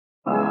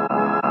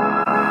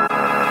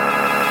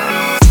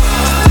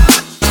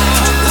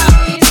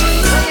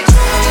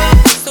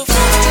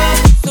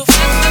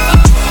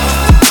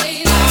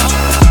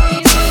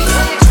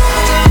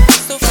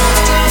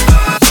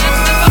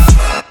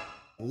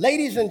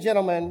and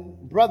gentlemen,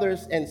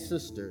 brothers and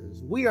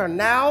sisters, we are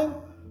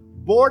now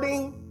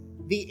boarding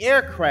the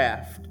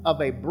aircraft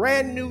of a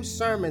brand new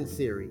sermon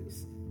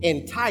series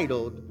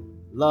entitled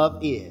Love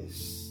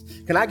Is.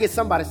 Can I get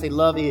somebody to say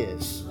love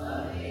is?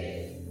 Love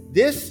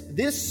is.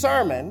 This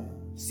sermon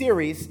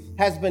series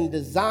has been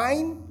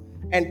designed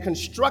and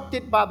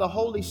constructed by the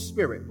Holy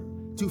Spirit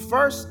to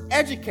first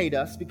educate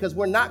us, because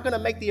we're not going to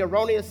make the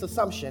erroneous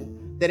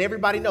assumption that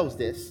everybody knows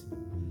this.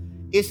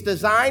 It's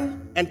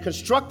designed and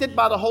constructed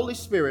by the Holy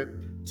Spirit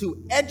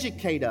to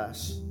educate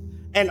us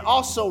and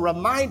also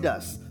remind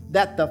us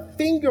that the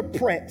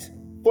fingerprint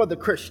for the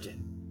Christian,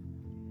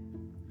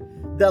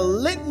 the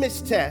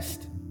litmus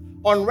test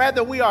on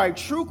whether we are a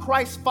true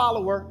Christ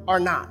follower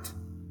or not,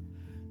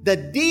 the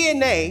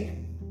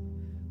DNA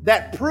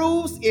that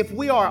proves if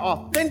we are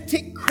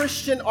authentic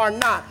Christian or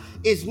not,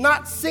 is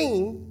not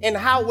seen in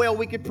how well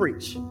we can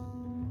preach.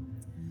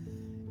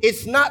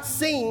 It's not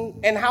seen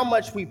in how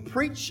much we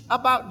preach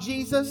about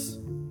Jesus,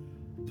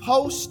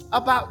 post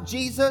about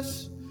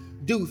Jesus,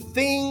 do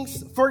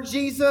things for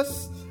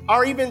Jesus,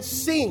 or even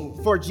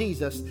sing for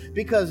Jesus,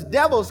 because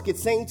devils can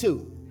sing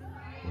too.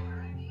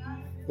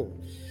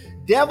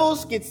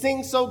 Devils can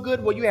sing so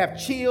good where you have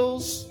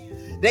chills.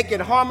 They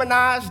can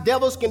harmonize.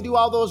 Devils can do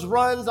all those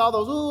runs, all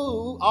those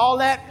ooh, all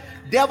that.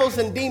 Devils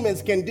and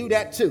demons can do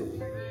that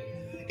too.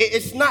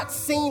 It's not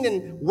seen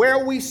in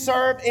where we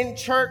serve in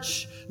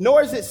church,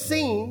 nor is it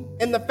seen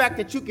in the fact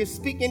that you can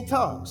speak in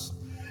tongues.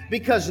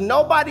 Because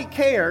nobody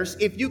cares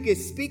if you can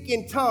speak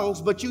in tongues,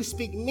 but you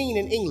speak mean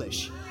in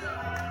English.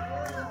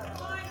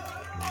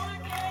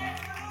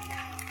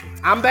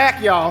 I'm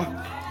back, y'all.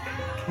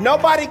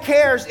 Nobody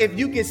cares if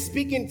you can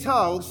speak in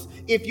tongues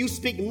if you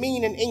speak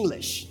mean in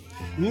English,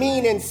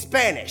 mean in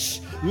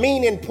Spanish,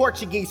 mean in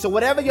Portuguese, so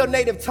whatever your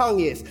native tongue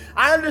is.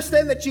 I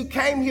understand that you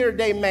came here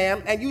today,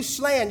 ma'am, and you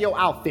slaying your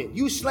outfit.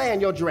 You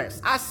slaying your dress.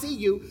 I see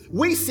you.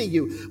 We see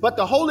you. But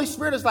the Holy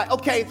Spirit is like,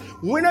 okay,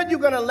 when are you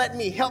going to let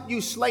me help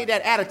you slay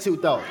that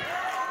attitude, though?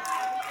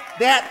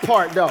 That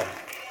part, though.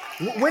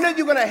 When are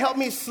you going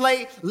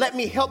to let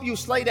me help you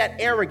slay that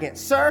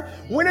arrogance? Sir,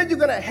 when are you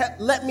going to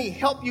let me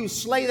help you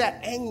slay that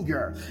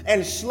anger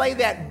and slay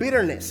that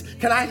bitterness?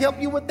 Can I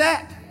help you with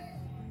that?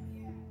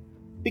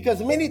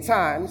 Because many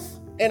times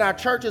in our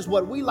churches,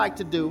 what we like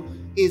to do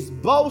is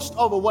boast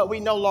over what we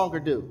no longer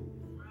do.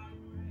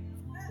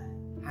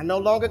 I no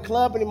longer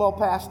club anymore,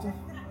 Pastor.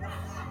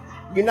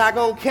 You're not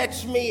going to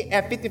catch me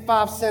at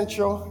 55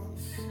 Central.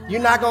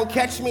 You're not going to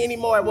catch me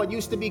anymore at what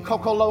used to be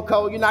Coco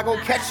Loco. You're not going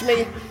to catch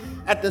me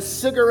at the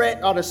cigarette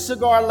or the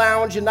cigar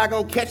lounge. You're not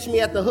going to catch me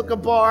at the hookah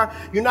bar.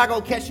 You're not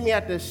going to catch me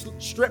at the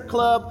strip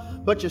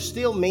club. But you're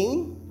still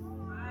mean,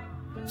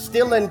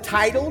 still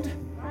entitled,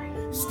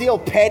 still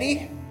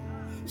petty,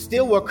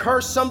 still will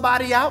curse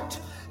somebody out,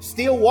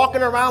 still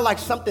walking around like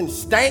something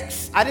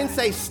stinks. I didn't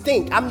say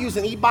stink. I'm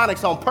using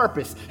ebonics on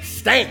purpose.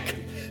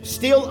 Stank.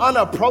 Still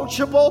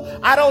unapproachable.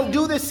 I don't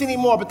do this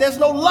anymore, but there's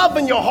no love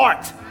in your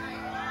heart.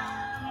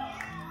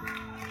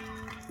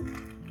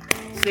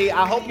 See,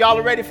 I hope y'all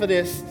are ready for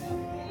this.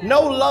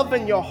 No love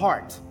in your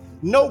heart.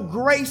 No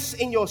grace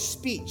in your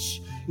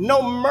speech.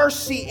 No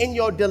mercy in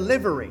your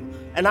delivery.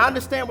 And I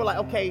understand we're like,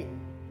 okay,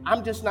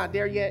 I'm just not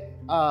there yet.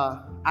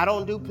 I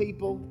don't do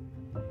people.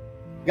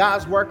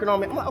 God's working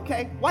on me. I'm like,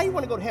 okay, why you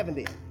want to go to heaven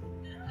then?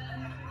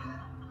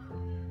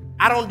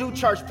 I don't do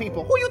church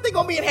people. Who you think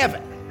gonna be in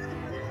heaven?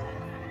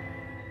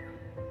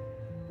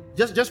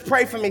 Just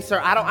pray for me,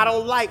 sir. I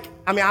don't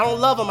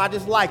love them. I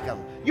just like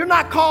them. You're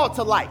not called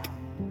to like.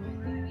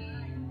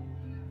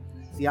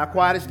 See how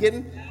quiet it's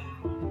getting?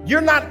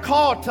 You're not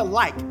called to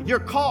like. You're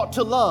called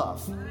to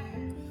love.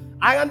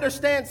 I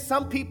understand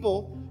some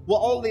people will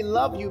only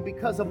love you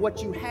because of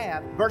what you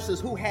have versus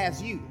who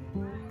has you.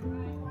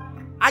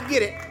 I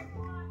get it.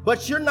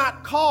 But you're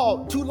not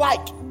called to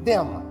like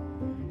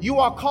them. You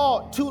are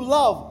called to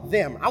love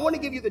them. I want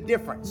to give you the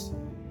difference.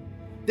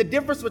 The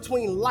difference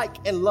between like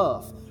and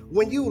love.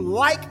 When you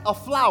like a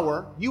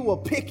flower, you will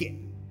pick it.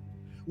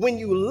 When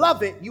you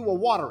love it, you will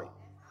water it.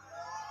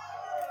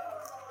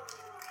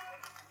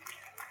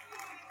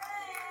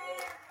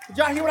 Did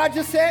y'all hear what I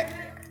just said?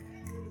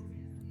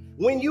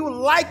 When you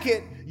like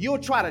it, you'll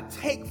try to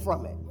take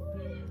from it.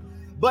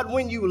 But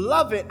when you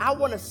love it, I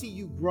want to see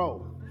you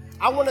grow.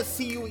 I want to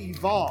see you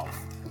evolve.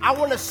 I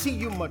want to see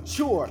you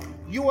mature.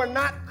 You are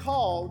not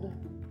called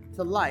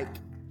to like.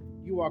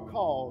 You are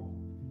called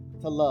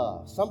to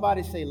love.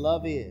 Somebody say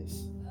love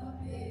is. Love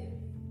is.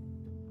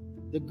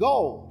 The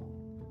goal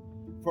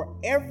for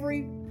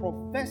every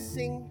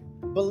professing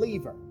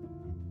believer,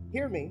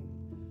 hear me,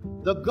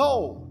 the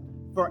goal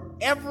for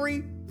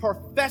every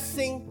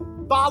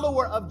professing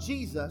follower of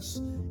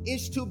Jesus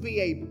is to be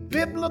a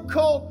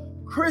biblical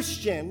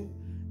Christian,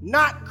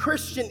 not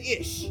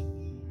Christian-ish.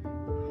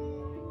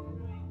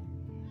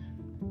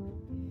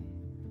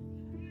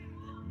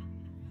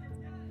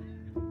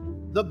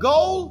 The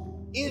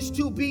goal is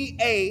to be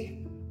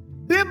a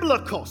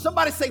biblical,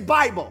 somebody say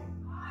Bible,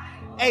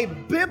 a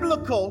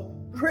biblical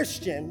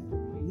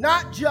Christian,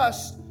 not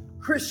just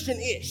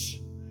Christian-ish.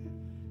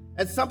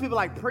 And some people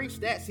like, preach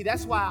that. See,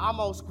 that's why I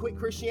almost quit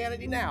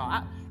Christianity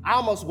now. I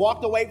almost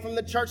walked away from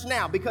the church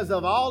now because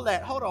of all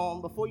that. Hold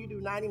on, before you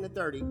do 90 to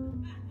 30.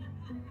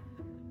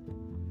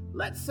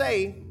 Let's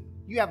say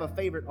you have a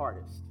favorite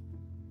artist.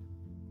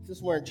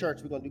 Since we're in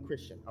church, we're going to do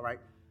Christian, all right?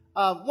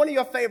 One of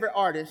your favorite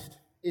artists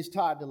is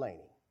Todd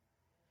Dulaney.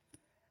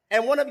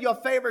 And one of your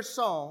favorite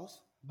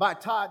songs by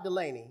Todd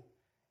Dulaney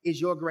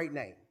is Your Great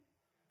Name.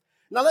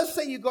 Now, let's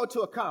say you go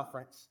to a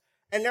conference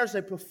and there's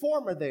a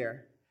performer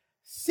there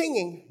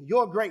singing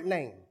Your Great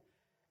Name.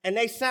 And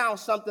they sound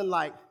something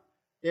like,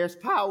 there's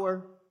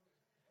power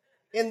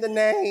in the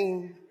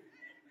name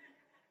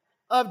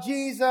of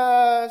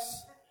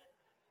Jesus,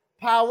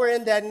 power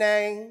in that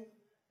name.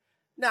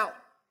 Now,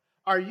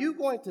 are you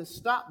going to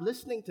stop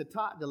listening to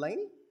Todd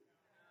Dulaney?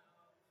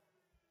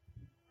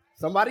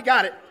 Somebody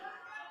got it.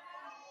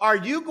 Are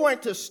you going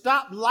to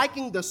stop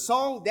liking the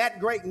song That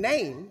Great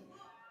Name?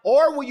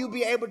 Or will you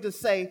be able to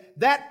say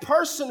that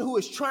person who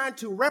is trying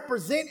to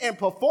represent and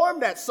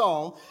perform that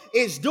song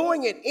is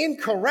doing it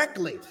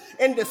incorrectly?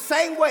 In the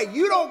same way,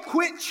 you don't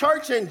quit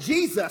church and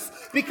Jesus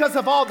because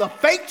of all the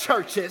fake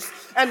churches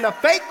and the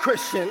fake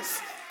Christians.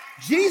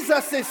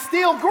 Jesus is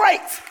still great.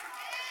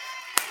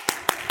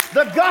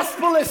 The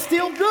gospel is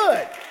still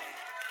good.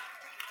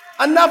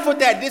 Enough with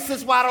that. This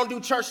is why I don't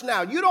do church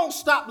now. You don't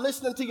stop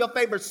listening to your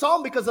favorite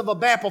song because of a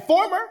bad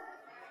performer.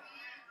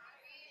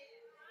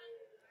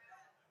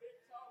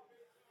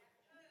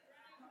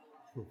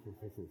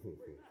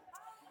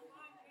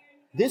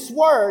 This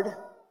word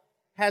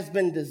has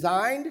been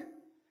designed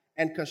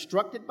and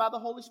constructed by the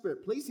Holy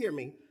Spirit. Please hear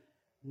me.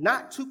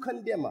 Not to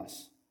condemn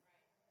us,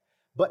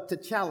 but to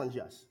challenge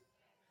us.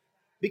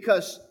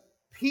 Because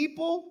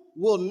people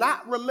will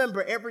not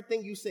remember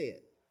everything you said.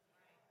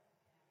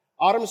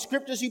 All them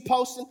scriptures you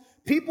posting,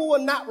 people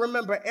will not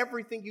remember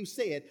everything you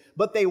said,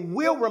 but they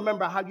will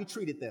remember how you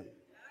treated them.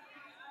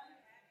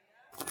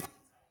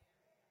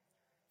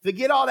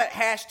 Forget all that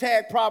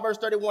hashtag Proverbs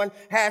 31,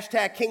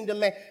 hashtag Kingdom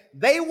Man.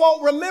 They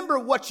won't remember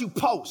what you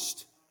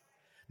post.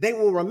 They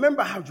will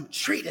remember how you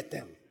treated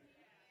them.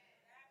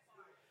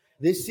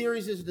 This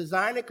series is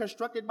designed and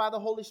constructed by the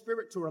Holy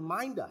Spirit to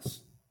remind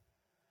us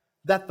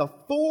that the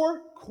 4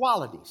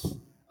 qualities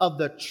of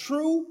the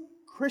true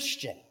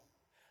Christian,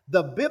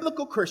 the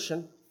biblical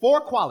Christian,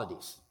 4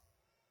 qualities: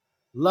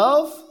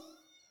 love,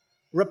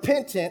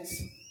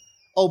 repentance,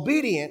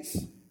 obedience,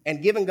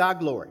 and giving God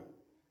glory.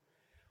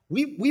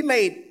 We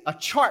made a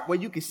chart where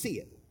you can see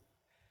it.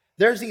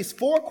 There's these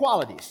 4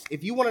 qualities.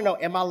 If you want to know,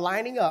 am I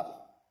lining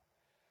up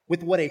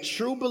with what a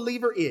true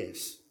believer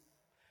is?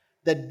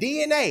 The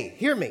DNA,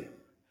 hear me,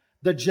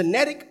 the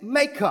genetic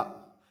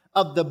makeup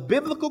of the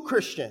biblical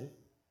Christian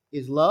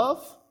is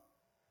love,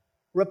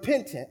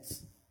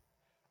 repentance,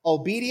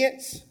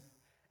 obedience,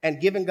 and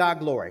giving God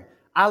glory.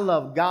 I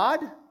love God.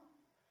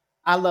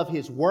 I love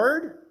his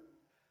word.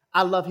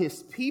 I love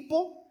his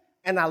people.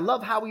 And I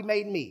love how he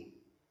made me.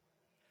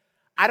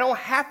 I don't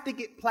have to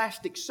get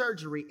plastic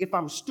surgery if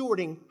I'm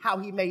stewarding how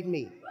he made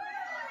me.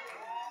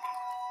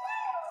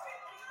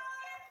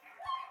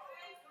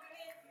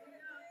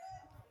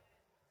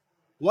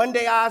 One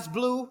day eyes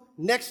blue,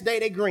 next day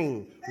they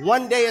green.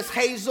 One day it's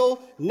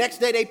hazel, next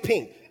day they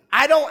pink.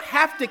 I don't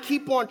have to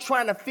keep on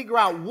trying to figure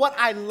out what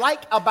I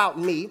like about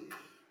me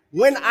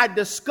when I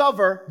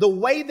discover the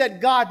way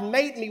that God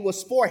made me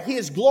was for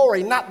his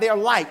glory, not their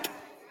like.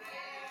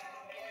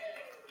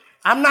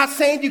 I'm not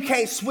saying you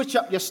can't switch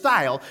up your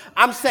style.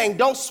 I'm saying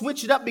don't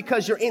switch it up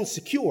because you're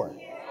insecure.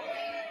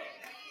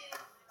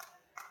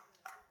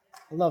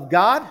 I love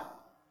God.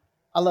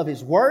 I love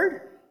his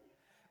word.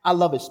 I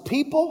love his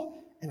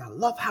people. And I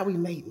love how he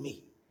made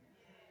me.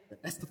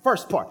 That's the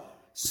first part.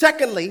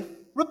 Secondly,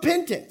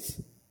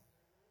 repentance.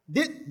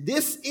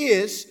 This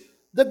is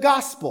the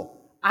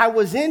gospel. I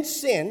was in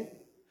sin.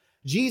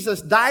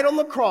 Jesus died on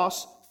the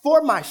cross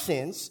for my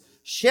sins,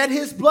 shed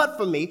his blood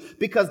for me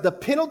because the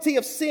penalty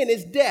of sin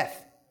is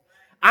death.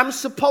 I'm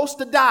supposed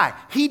to die.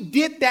 He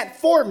did that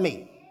for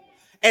me.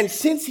 And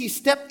since he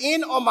stepped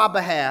in on my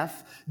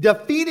behalf,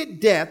 defeated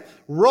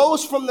death,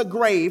 rose from the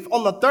grave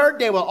on the 3rd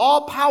day with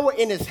all power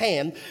in his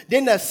hand,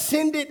 then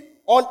ascended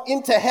on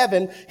into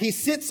heaven, he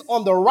sits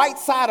on the right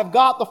side of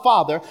God the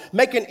Father,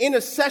 making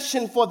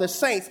intercession for the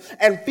saints,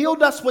 and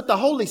filled us with the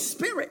Holy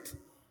Spirit.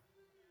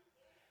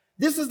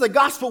 This is the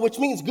gospel, which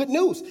means good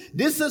news.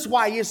 This is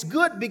why it's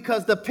good,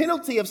 because the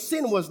penalty of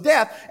sin was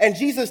death, and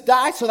Jesus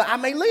died so that I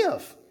may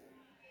live.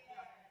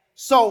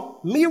 So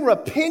me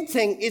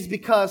repenting is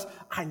because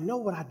I know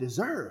what I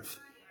deserve.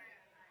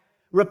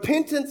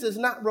 Repentance is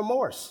not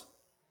remorse.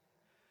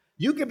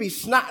 You could be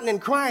snotting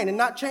and crying and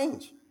not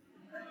change.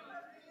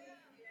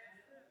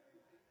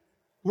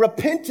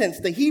 Repentance,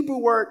 the Hebrew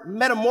word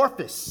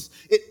metamorphosis,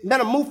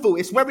 metamorpho,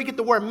 it's where we get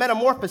the word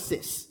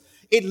metamorphosis.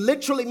 It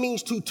literally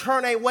means to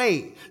turn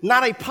away,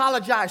 not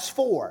apologize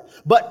for,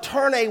 but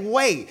turn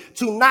away,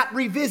 to not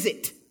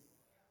revisit.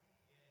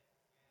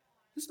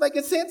 This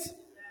making sense?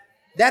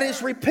 That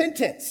is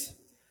repentance.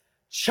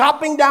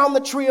 Chopping down the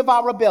tree of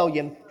our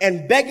rebellion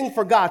and begging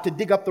for God to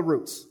dig up the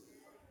roots.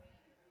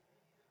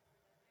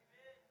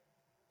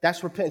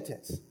 That's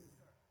repentance.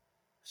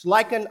 It's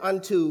likened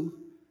unto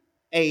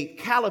a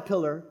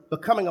caterpillar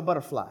becoming a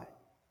butterfly.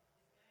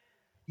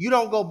 You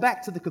don't go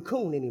back to the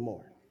cocoon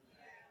anymore.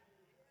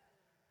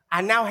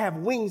 I now have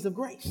wings of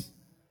grace.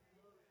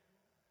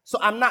 So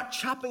I'm not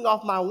chopping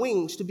off my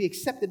wings to be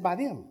accepted by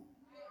them.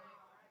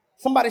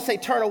 Somebody say,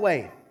 turn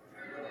away.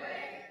 Turn away.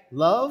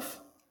 Love,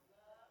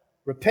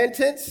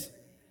 repentance,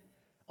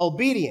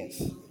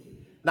 obedience.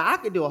 Now, I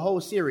could do a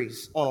whole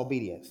series on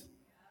obedience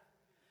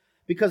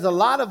because a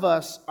lot of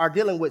us are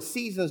dealing with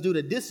seasons due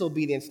to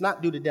disobedience,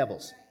 not due to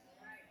devils.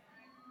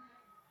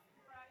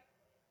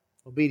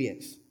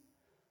 Obedience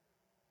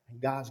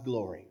and God's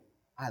glory.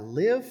 I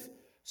live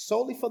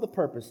solely for the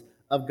purpose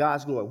of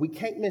God's glory. We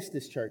can't miss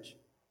this, church.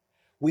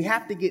 We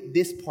have to get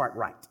this part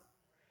right.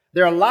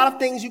 There are a lot of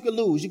things you can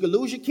lose. You can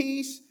lose your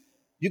keys.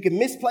 You can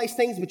misplace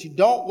things, but you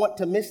don't want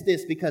to miss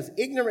this because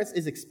ignorance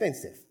is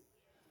expensive.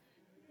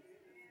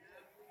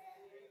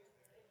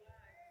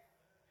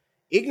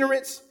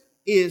 Ignorance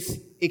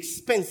is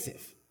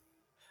expensive.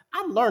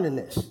 I'm learning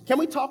this. Can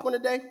we talk one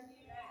today?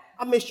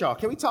 I miss y'all.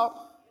 Can we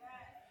talk?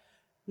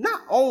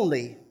 Not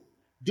only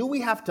do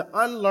we have to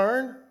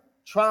unlearn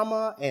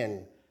trauma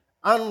and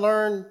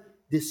unlearn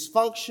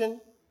dysfunction,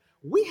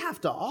 we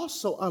have to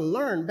also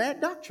unlearn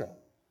bad doctrine.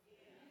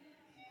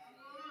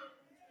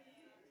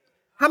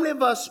 How many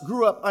of us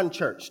grew up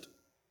unchurched?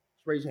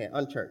 Raise your hand,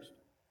 unchurched.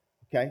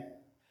 Okay.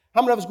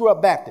 How many of us grew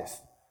up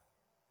Baptist?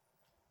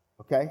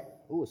 Okay.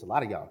 Ooh, it's a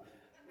lot of y'all.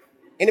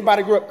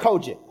 Anybody grew up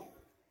Kojic?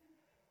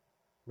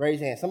 Raise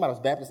your hand. Somebody was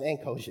Baptist and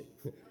Kojic.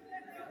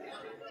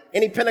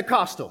 Any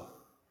Pentecostal?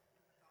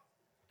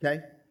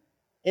 Okay.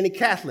 Any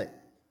Catholic?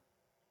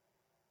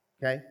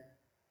 Okay.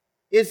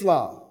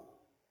 Islam?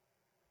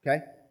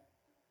 Okay.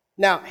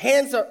 Now,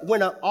 hands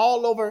went up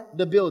all over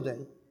the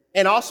building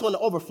and also in the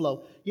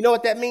overflow. You know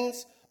what that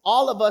means?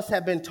 All of us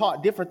have been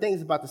taught different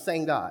things about the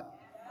same God.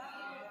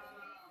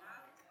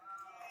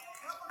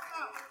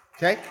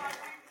 Okay?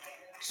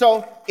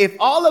 So if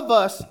all of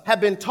us have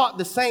been taught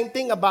the same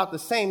thing about the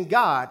same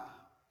God,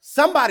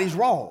 somebody's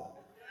wrong.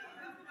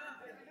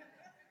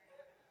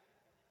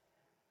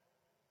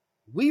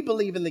 We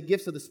believe in the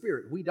gifts of the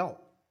Spirit. We don't.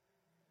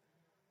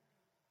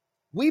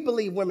 We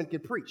believe women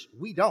can preach.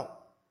 We don't.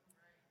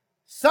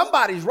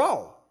 Somebody's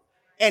wrong.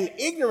 And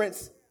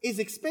ignorance is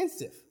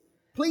expensive.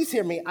 Please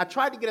hear me. I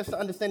tried to get us to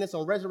understand this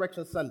on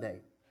Resurrection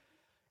Sunday.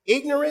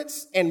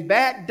 Ignorance and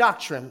bad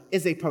doctrine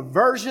is a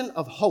perversion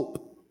of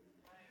hope.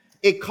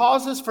 It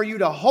causes for you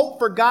to hope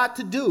for God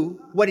to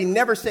do what he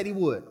never said he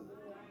would.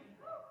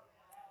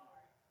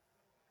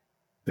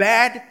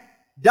 Bad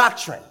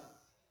doctrine.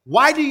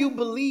 Why do you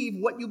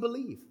believe what you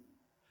believe?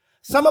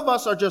 Some of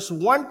us are just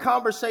one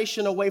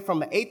conversation away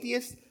from an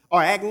atheist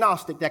or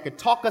agnostic that could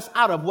talk us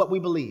out of what we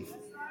believe.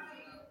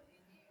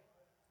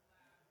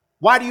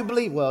 Why do you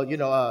believe? Well,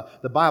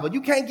 the Bible.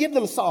 You can't give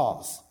them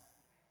Psalms.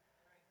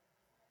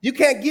 You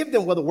can't give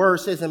them what the word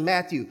says in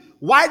Matthew.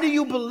 Why do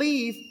you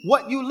believe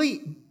what you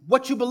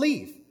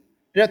believe?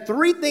 There are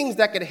three things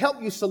that can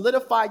help you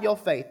solidify your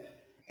faith.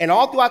 And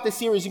all throughout the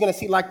series, you're going to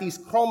see like these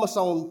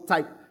chromosome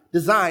type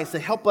designs to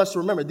help us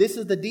remember. This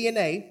is the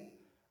DNA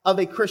of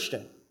a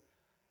Christian.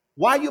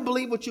 Why you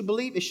believe what you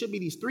believe, it should be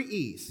these 3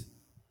 E's.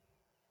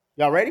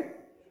 Y'all ready?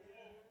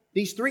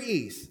 These 3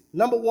 E's.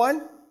 Number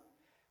 1,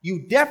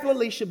 you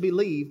definitely should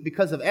believe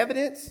because of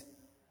evidence.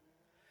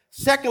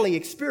 Secondly,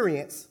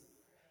 experience.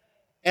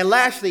 And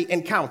lastly,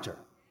 encounter.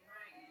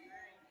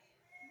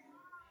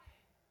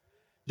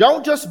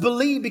 Don't just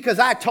believe because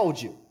I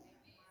told you.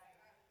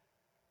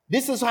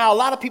 This is how a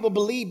lot of people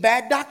believe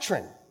bad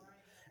doctrine.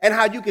 And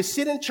how you can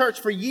sit in church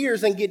for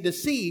years and get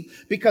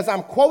deceived because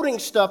I'm quoting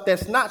stuff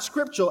that's not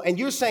scriptural and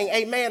you're saying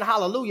amen,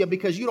 hallelujah,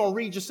 because you don't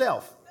read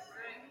yourself.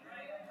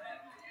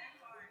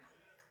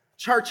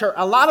 Church hurt.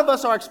 A lot of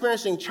us are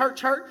experiencing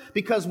church hurt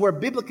because we're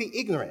biblically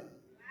ignorant.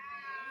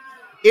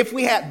 If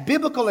we had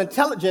biblical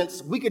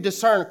intelligence, we could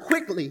discern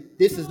quickly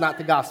this is not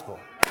the gospel.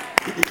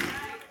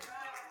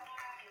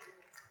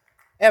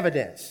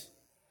 Evidence.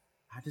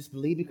 I just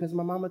believe because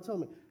my mama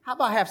told me. How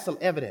about I have some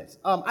evidence?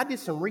 I did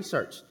some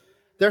research.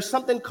 There's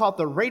something called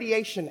the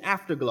radiation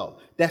afterglow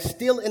that's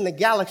still in the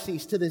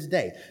galaxies to this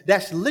day.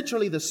 That's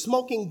literally the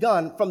smoking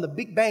gun from the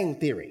Big Bang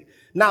Theory.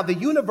 Now, the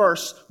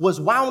universe was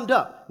wound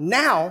up.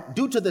 Now,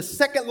 due to the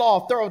second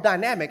law of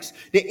thermodynamics,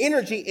 the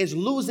energy is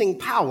losing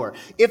power.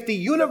 If the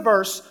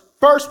universe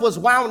first was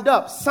wound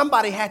up,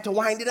 somebody had to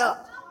wind it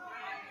up.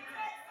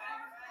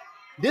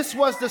 This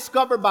was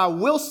discovered by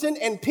Wilson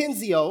and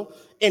Penzio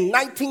in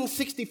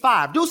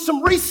 1965. Do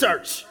some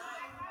research.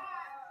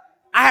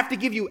 I have to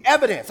give you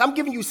evidence. I'm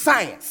giving you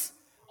science.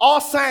 All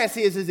science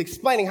is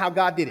explaining how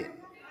God did it.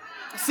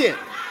 That's it.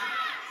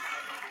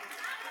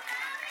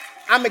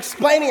 I'm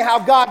explaining how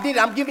God did it.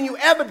 I'm giving you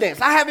evidence.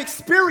 I have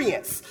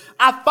experience.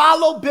 I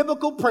follow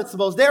biblical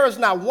principles. There is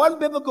not one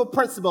biblical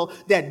principle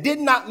that did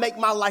not make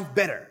my life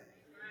better.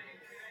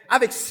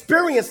 I've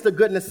experienced the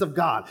goodness of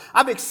God.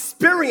 I've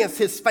experienced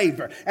his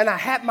favor, and I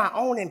had my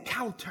own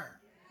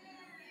encounter.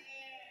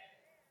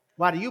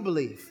 Why do you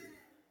believe?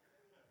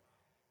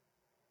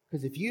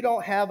 Because if you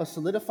don't have a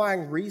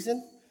solidifying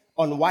reason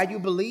on why you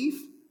believe,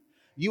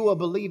 you will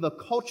believe a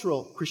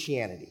cultural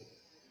Christianity.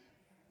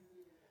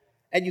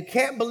 And you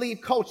can't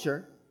believe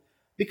culture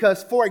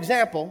because, for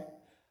example,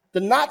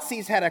 the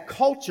Nazis had a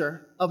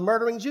culture of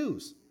murdering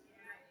Jews.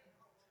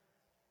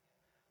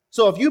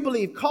 So if you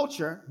believe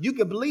culture, you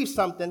can believe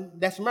something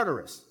that's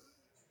murderous.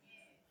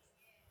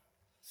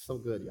 So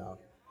good, y'all.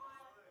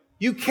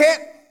 You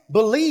can't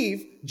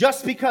believe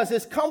just because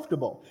it's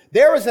comfortable.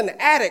 There is an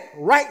addict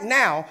right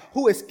now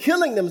who is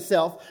killing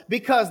themselves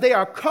because they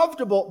are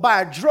comfortable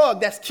by a drug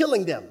that's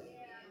killing them.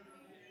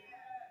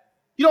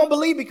 You don't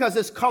believe because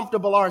it's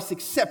comfortable or it's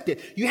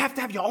accepted. You have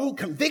to have your own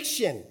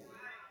conviction.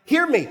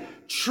 Hear me.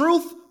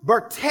 Truth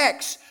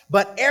protects,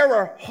 but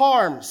error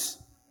harms.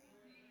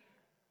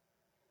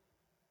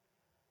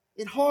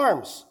 It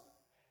harms.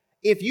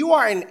 If you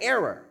are in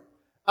error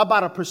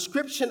about a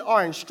prescription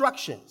or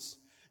instructions,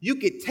 you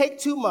could take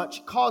too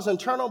much, cause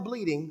internal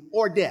bleeding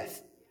or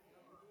death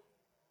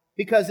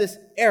because it's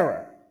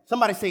error.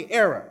 Somebody say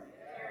error.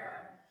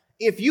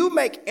 If you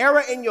make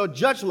error in your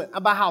judgment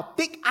about how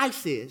thick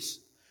ice is,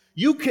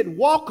 you could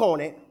walk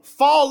on it,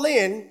 fall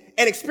in,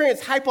 and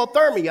experience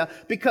hypothermia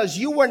because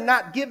you were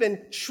not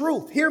given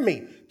truth. Hear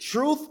me.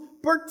 Truth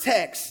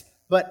protects,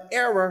 but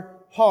error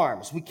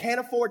harms. We can't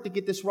afford to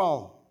get this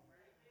wrong.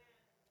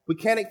 We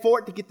can't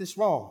afford to get this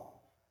wrong.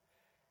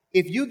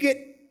 If you get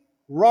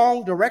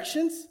wrong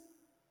directions,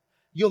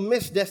 you'll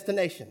miss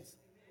destinations.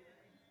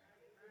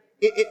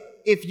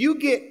 If you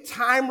get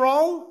time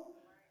wrong,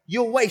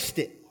 you'll waste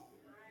it.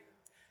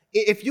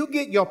 If you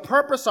get your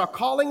purpose or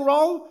calling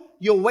wrong,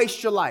 you'll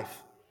waste your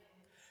life.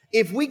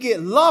 If we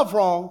get love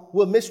wrong,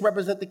 we'll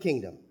misrepresent the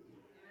kingdom.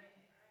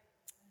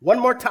 One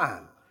more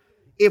time.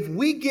 If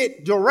we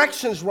get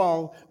directions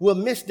wrong, we'll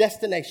miss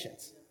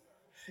destinations.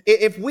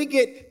 If we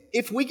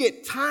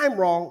get time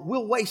wrong,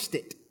 we'll waste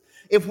it.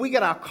 If we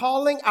get our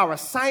calling, our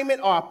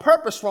assignment, or our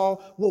purpose wrong,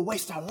 we'll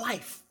waste our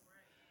life.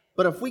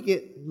 But if we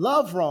get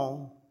love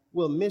wrong,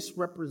 we'll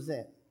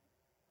misrepresent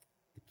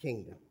the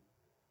kingdom.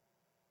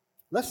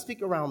 Let's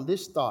speak around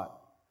this thought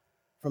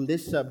from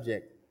this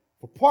subject.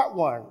 For part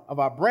one of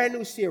our brand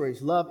new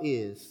series, Love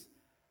Is,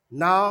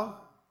 nah,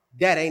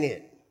 that ain't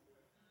it.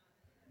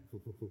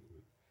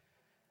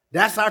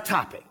 That's our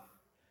topic.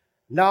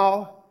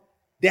 No,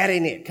 that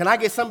ain't it. Can I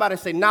get somebody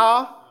to say,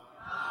 nah?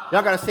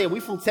 Y'all got to say it. We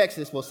from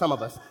Texas, well, some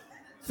of us.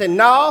 Say,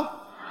 no,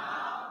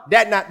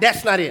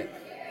 that's not it.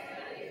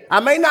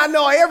 I may not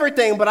know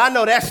everything, but I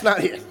know that's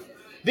not it.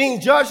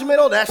 Being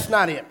judgmental, that's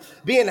not it.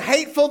 Being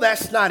hateful,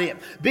 that's not it.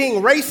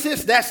 Being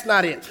racist, that's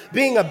not it.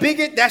 Being a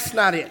bigot, that's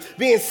not it.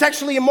 Being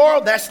sexually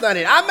immoral, that's not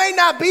it. I may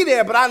not be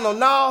there, but I know,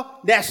 no,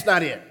 that's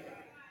not it.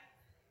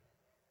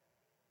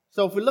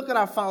 So if we look at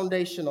our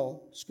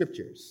foundational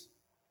scriptures,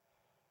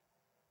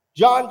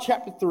 John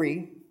chapter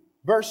 3,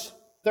 verse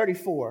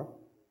 34,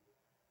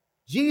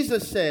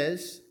 Jesus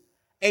says,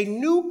 a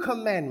new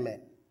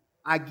commandment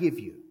I give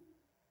you,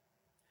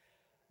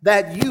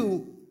 that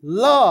you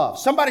love.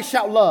 Somebody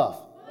shout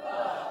love.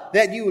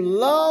 That you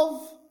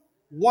love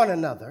one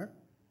another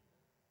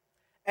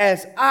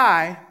as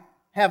I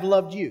have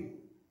loved you.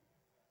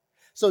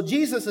 So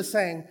Jesus is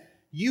saying,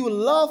 you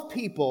love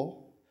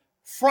people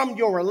from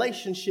your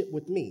relationship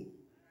with me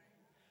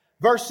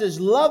versus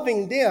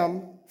loving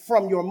them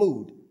from your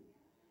mood.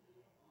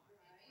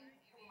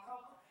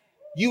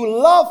 You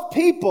love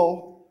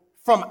people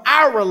from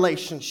our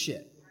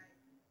relationship.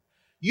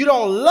 You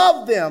don't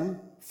love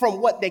them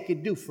from what they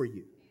could do for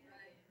you.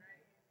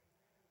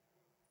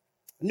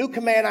 A new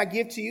command I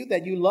give to you,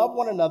 that you love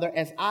one another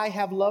as I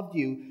have loved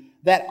you,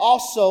 that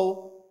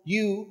also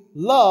you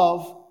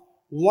love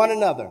one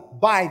another.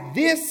 By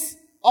this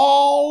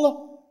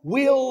all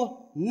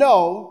will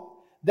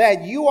know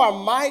that you are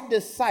my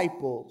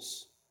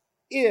disciples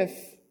if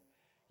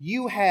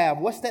you have,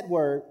 what's that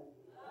word?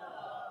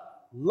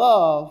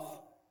 Love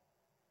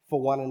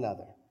for one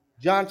another.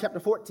 John chapter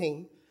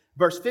 14,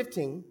 verse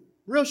 15,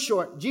 real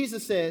short,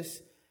 Jesus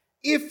says,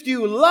 if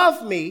you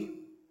love me,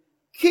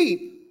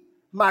 keep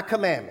my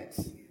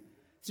commandments.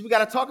 So we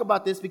got to talk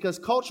about this because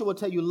culture will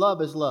tell you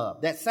love is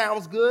love. That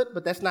sounds good,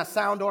 but that's not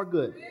sound or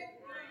good.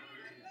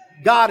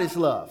 God is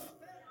love.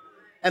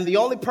 And the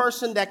only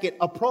person that can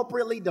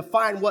appropriately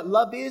define what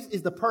love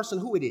is the person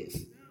who it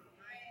is.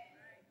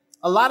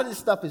 A lot of this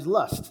stuff is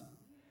lust.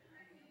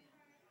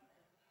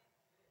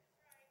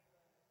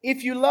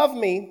 If you love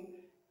me,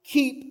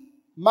 keep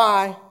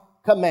my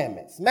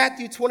commandments.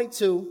 Matthew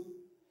 22,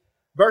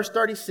 verse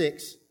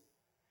 36.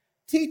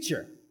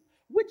 Teacher,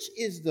 which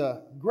is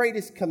the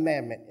greatest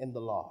commandment in the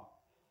law?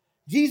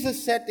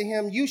 Jesus said to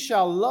him, you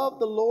shall love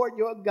the Lord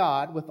your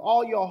God with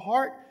all your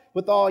heart,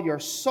 with all your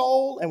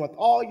soul, and with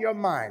all your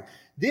mind.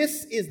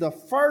 This is the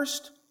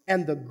first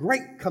and the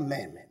great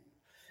commandment.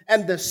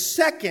 And the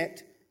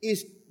second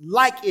is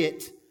like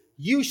it.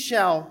 You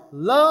shall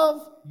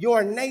love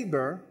your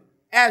neighbor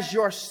as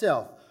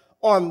yourself.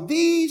 On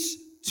these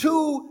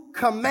two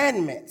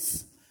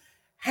commandments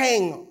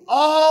hang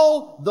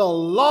all the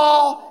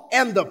law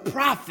and the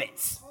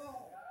prophets.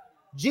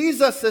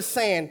 Jesus is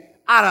saying,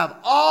 out of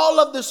all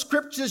of the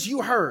scriptures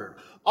you heard,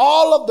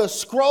 all of the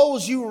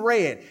scrolls you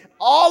read,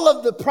 all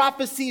of the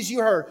prophecies you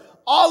heard,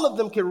 all of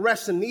them can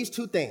rest in these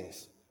two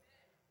things: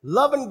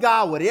 loving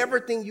God with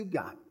everything you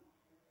got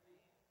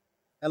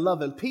and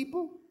loving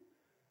people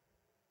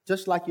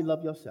just like you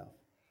love yourself.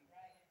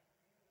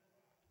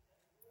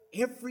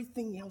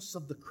 Everything else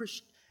of the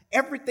Christian,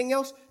 everything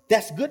else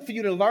that's good for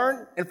you to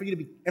learn and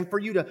for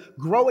you to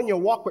grow in your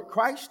walk with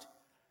Christ,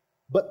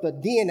 but the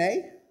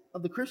DNA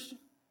of the Christian,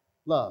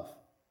 love.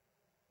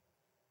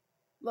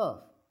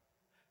 Love.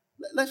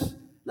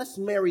 Let's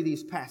marry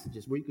these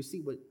passages where you can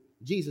see what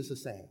Jesus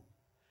is saying.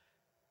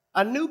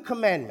 A new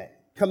commandment.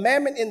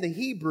 Commandment in the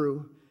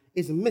Hebrew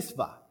is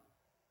mitzvah.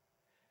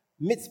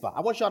 Mitzvah.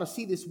 I want y'all to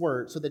see this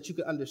word so that you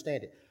can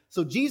understand it.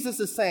 So Jesus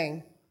is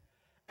saying,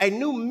 a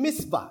new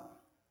mitzvah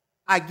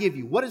I give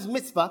you. What is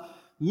mitzvah?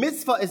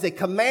 Mitzvah is a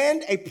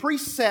command, a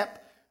precept,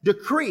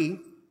 decree,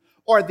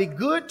 or the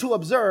good to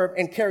observe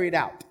and carry it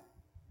out.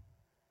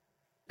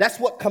 That's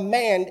what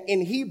command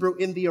in Hebrew,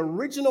 in the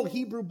original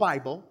Hebrew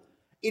Bible,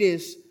 it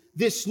is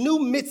this new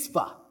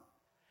mitzvah,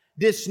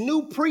 this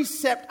new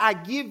precept I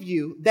give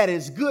you that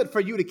is good for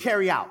you to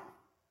carry out.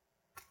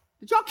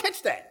 Did y'all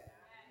catch that?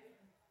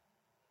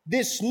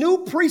 This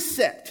new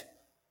precept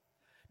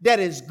that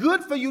is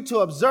good for you to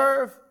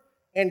observe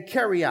and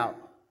carry out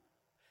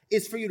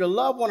is for you to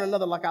love one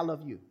another like I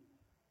love you.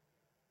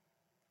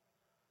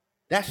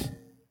 That's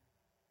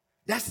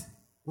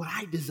what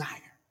I desire.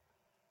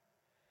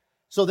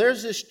 So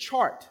there's this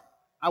chart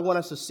I want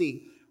us to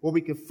see where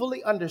we can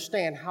fully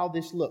understand how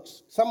this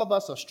looks. Some of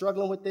us are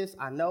struggling with this,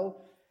 I know,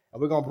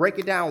 and we're going to break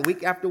it down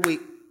week after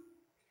week.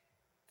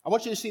 I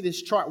want you to see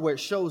this chart where it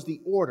shows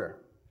the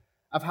order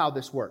of how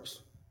this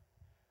works.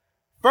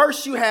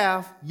 First, you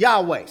have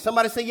Yahweh.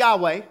 Somebody say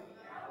Yahweh. Yahweh.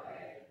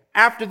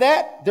 After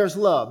that, there's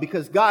love,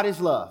 because God is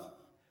love.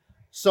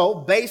 So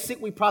basic,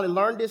 we probably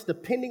learned this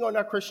depending on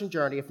our Christian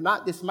journey. If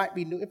not, this might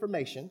be new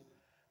information.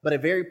 But a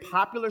very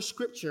popular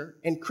scripture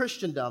in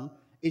Christendom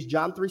is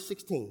John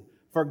 3:16.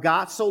 For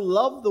God so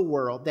loved the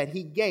world that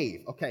he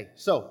gave. Okay,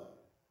 so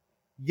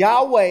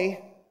Yahweh,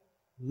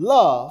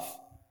 love,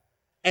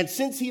 and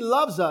since he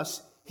loves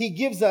us, he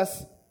gives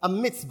us a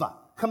mitzvah,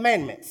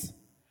 commandments.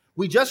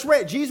 We just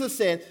read, Jesus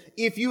said,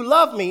 if you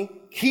love me,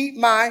 keep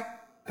my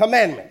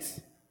commandments.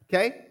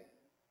 Okay?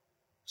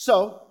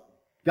 So,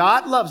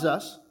 God loves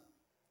us.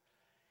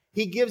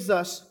 He gives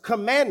us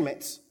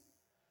commandments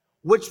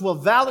which will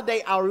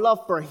validate our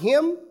love for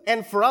him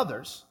and for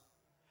others.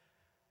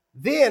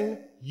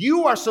 Then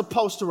you are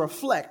supposed to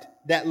reflect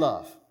that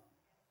love.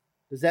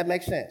 Does that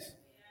make sense?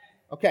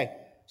 Okay,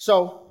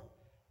 so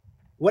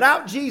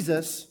without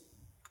Jesus,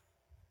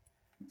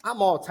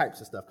 I'm all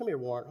types of stuff. Come here,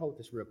 Warren. Hold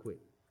this real quick.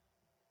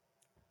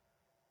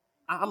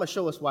 I'm going to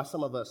show us why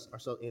some of us are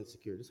so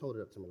insecure. Just hold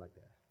it up to me like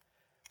that.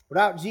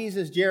 Without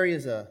Jesus, Jerry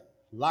is a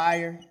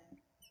liar.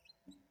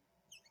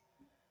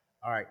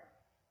 All right.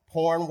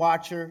 Porn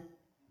watcher.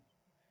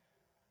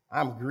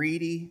 I'm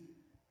greedy.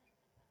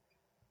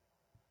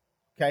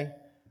 Okay.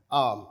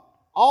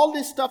 All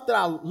this stuff that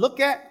I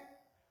look at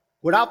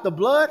without the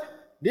blood,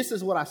 this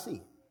is what I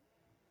see.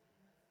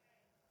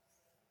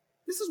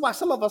 This is why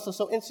some of us are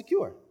so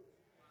insecure.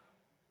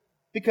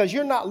 Because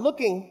you're not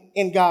looking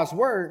in God's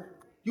word.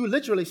 You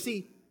literally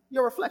see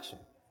your reflection.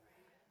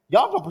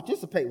 Y'all gonna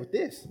participate with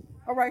this.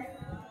 All right.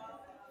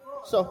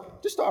 So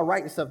just start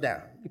writing stuff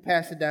down. You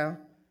pass it down.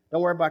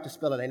 Don't worry about your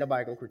spelling. Ain't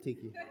nobody gonna critique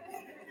you.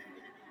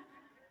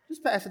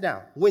 Just pass it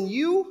down. When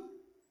you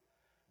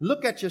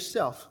look at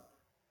yourself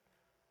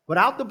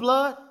without the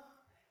blood,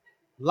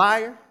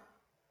 liar,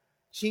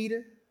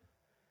 cheater,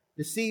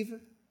 deceiver,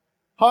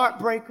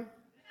 heartbreaker.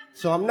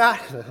 So I'm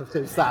not.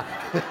 Stop.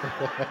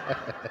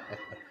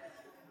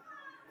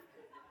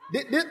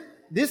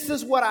 This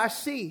is what I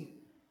see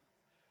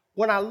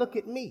when I look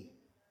at me.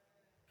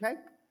 Okay?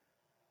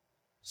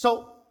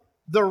 So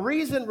the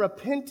reason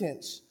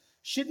repentance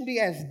shouldn't be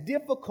as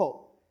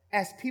difficult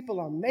as people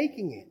are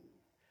making it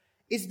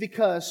is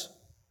because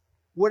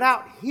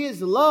without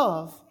his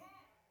love,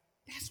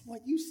 that's what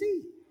you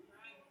see.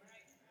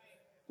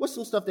 What's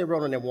some stuff they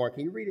wrote on there, Warren?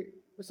 Can you read it?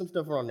 What's some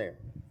stuff on there?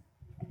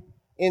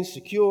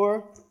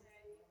 Insecure,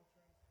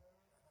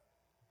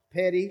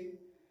 petty,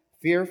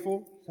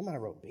 fearful. Somebody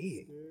wrote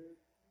big.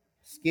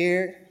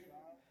 Scared,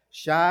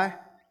 shy.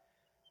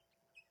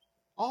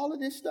 All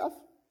of this stuff.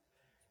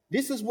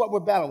 This is what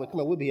we're battling with. Come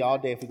on, we'll be here all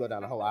day if we go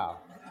down the whole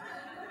aisle.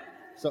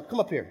 So come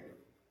up here.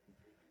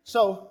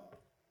 So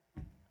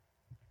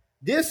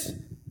this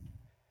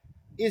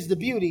is the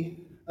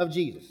beauty of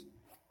Jesus.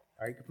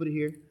 All right, you can put it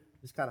here.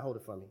 Just kind of hold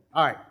it for me.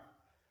 All right.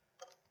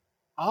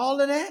 All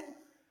of that,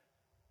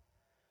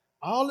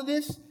 all of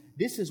this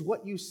is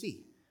what you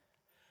see.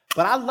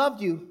 But I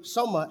loved you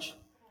so much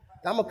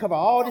that I'm going to cover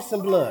all this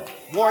in blood.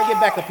 Warren,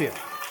 get back up here.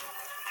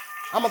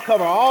 I'm going to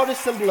cover all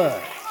this in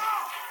blood.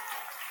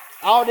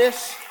 All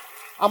this,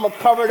 I'm going to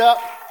cover it up.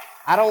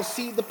 I don't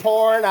see the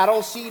porn. I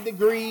don't see the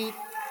greed.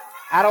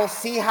 I don't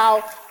see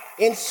how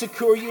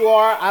insecure you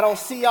are. I don't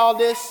see all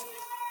this.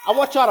 I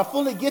want y'all to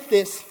fully get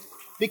this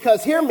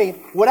because, hear me,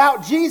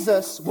 without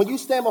Jesus, when you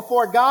stand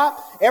before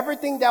God,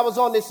 everything that was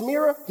on this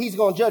mirror, he's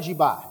going to judge you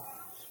by.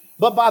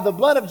 But by the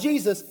blood of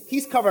Jesus,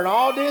 he's covering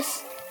all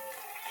this.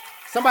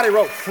 Somebody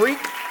wrote freak.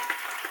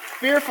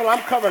 Fearful, I'm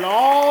covering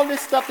all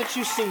this stuff that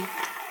you see.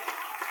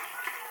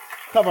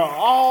 Cover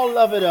all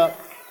of it up.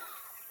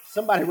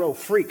 Somebody wrote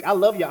freak. I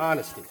love your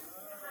honesty.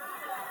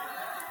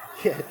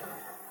 Yeah.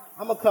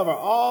 I'm going to cover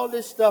all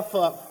this stuff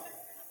up.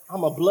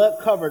 I'm a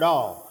blood covered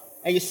all.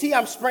 And you see,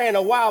 I'm spraying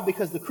a while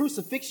because the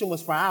crucifixion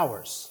was for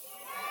hours.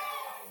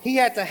 He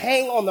had to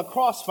hang on the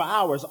cross for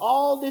hours.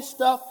 All this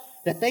stuff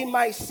that they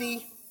might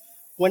see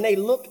when they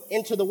look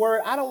into the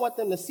word, I don't want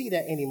them to see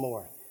that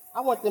anymore.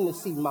 I want them to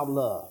see my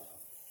love.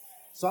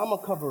 So I'm going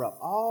to cover up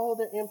all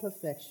their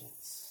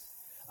imperfections.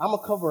 I'm going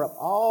to cover up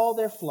all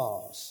their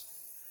flaws.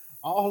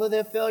 All of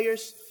their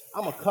failures,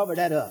 I'm going to cover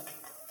that up.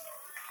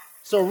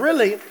 So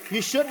really,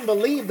 you shouldn't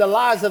believe the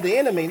lies of the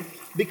enemy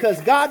because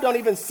God don't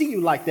even see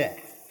you like that.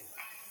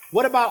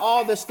 What about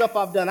all this stuff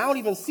I've done? I don't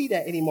even see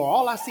that anymore.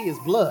 All I see is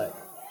blood.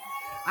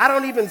 I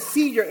don't even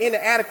see your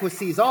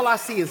inadequacies. All I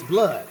see is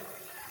blood.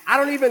 I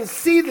don't even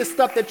see the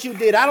stuff that you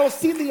did. I don't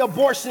see the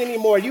abortion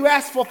anymore. You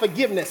asked for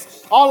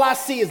forgiveness. All I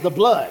see is the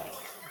blood.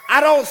 I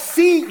don't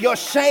see your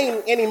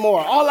shame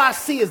anymore. All I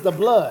see is the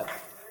blood.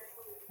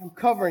 I'm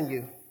covering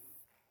you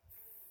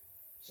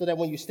so that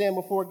when you stand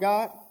before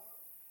God,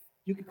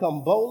 you can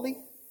come boldly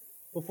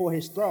before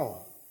his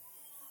throne.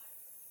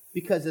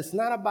 Because it's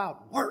not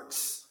about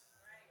works.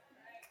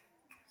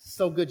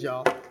 So good,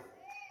 y'all.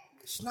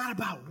 It's not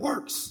about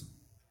works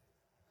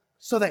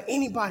so that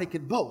anybody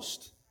could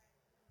boast.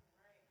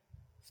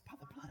 It's about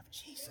the blood of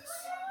Jesus.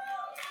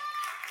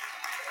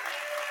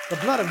 The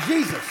blood of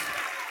Jesus.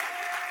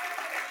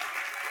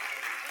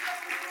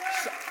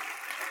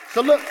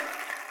 So look,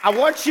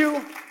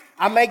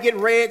 I may get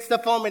red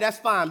stuff on me, that's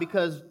fine,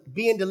 because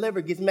being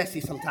delivered gets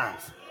messy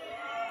sometimes.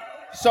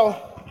 So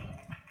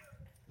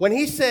when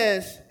he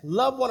says,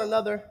 love one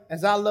another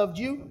as I loved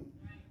you,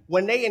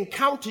 when they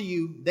encounter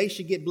you, they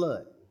should get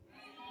blood.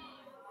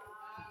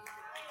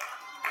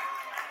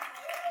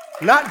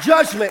 Not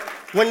judgment.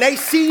 When they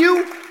see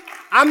you,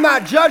 I'm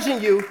not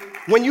judging you.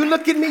 When you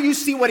look at me, you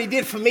see what he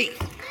did for me.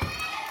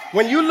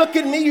 When you look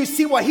at me, you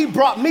see what he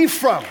brought me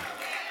from.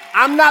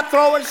 I'm not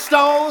throwing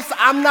stones.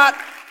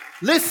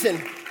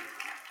 Listen,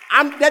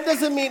 that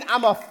doesn't mean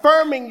I'm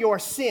affirming your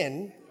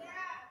sin.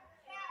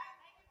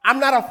 I'm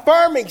not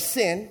affirming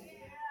sin.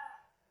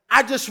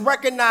 I just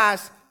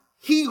recognize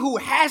he who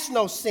has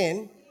no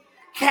sin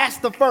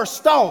cast the first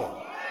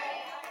stone.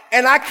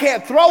 And I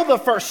can't throw the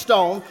first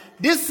stone.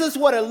 This is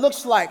what it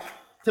looks like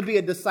to be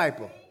a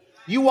disciple.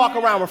 You walk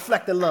around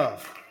reflecting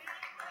love.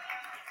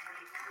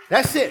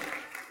 That's it.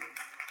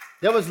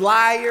 There was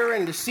liar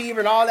and deceiver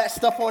and all that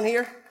stuff on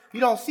here. You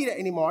don't see that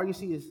anymore. All you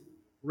see is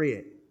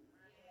red.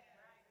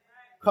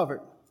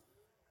 Covered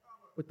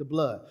with the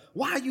blood.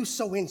 Why are you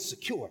so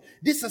insecure?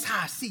 This is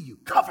how I see you.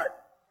 Covered.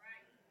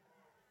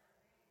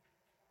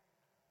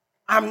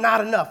 I'm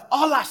not enough.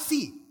 All I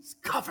see is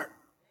covered.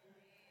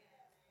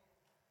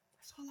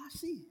 That's all I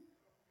see.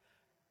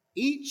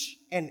 Each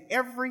and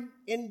every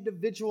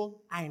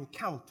individual I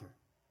encounter,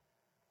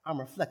 I'm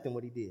reflecting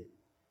what he did.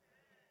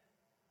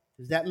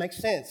 Does that make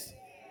sense?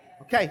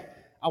 Okay.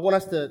 I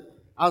was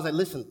like,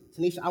 listen,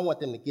 Tanisha, I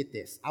want them to get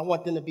this. I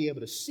want them to be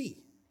able to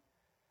see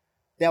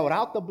that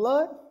without the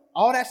blood,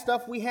 all that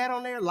stuff we had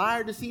on there,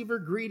 liar, deceiver,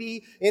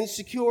 greedy,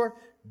 insecure,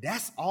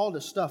 that's all the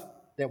stuff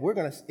that we're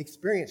going to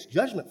experience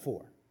judgment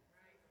for.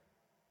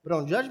 But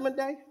on Judgment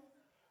Day,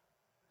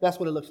 that's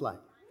what it looks like.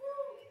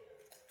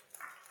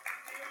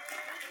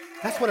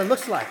 That's what it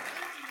looks like.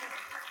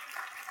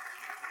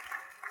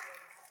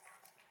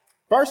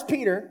 1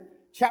 Peter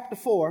chapter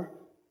 4,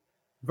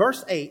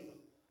 verse 8,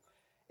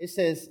 it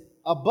says,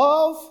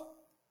 above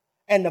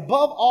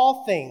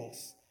all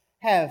things,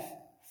 have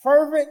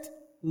fervent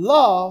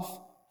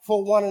love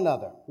for one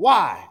another.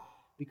 Why?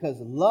 Because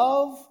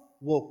love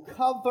will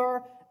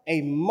cover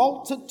a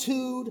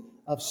multitude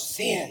of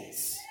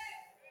sins.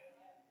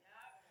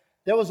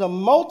 There was a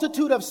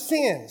multitude of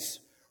sins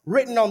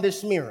written on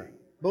this mirror.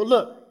 But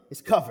look,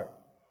 it's covered.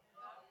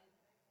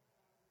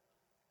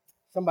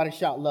 Somebody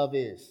shout, love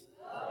is.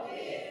 Love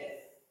is.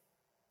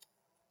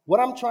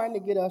 What I'm trying to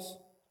get us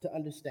to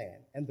understand,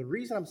 and the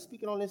reason I'm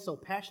speaking on this so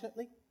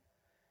passionately,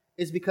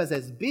 is because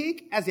as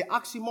big as the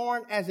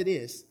oxymoron as it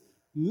is,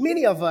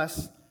 many of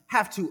us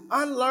have to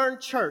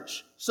unlearn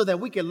church so that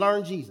we can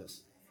learn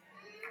Jesus.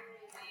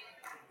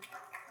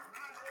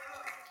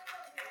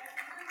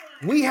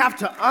 We have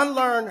to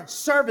unlearn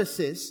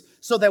services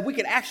so that we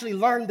can actually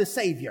learn the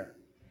Savior.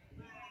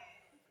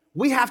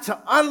 We have to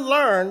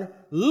unlearn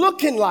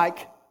looking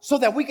like so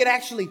that we can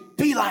actually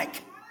be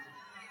like.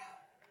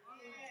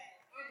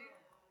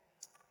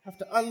 Have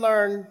to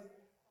unlearn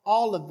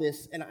all of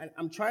this. And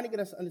I'm trying to get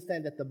us to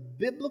understand that the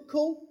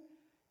biblical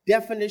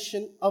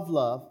definition of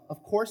love,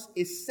 of course,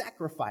 is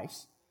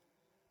sacrifice.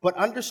 But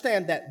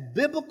understand that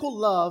biblical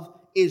love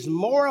is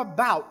more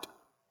about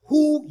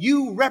who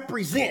you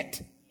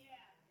represent.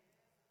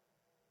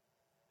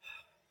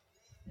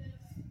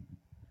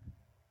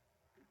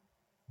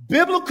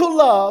 Biblical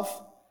love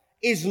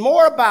is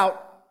more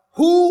about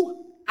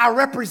who I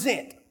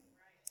represent.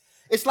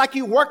 It's like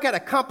you work at a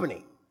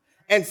company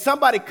and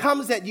somebody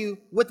comes at you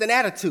with an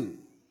attitude.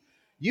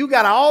 You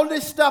got all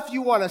this stuff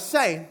you want to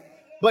say,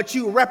 but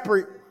you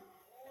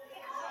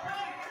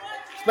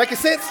making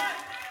sense?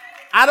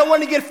 I don't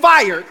want to get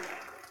fired.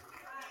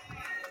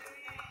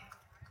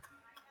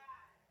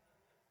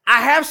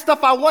 I have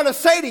stuff I want to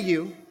say to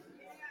you,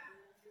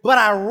 but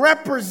I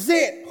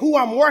represent who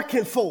I'm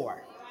working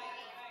for.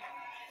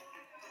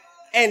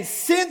 And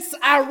since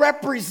I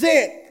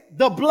represent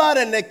the blood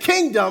and the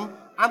kingdom,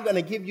 I'm going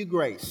to give you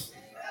grace.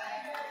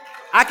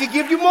 I could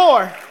give you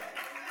more.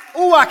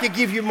 Ooh, I could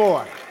give you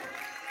more.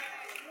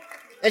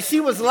 And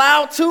she was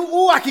loud too.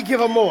 Ooh, I could give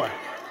her more.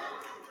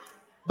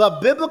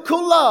 But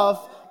biblical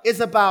love is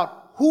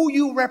about who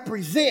you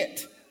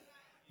represent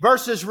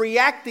versus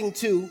reacting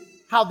to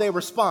how they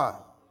respond.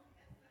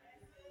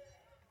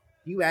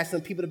 You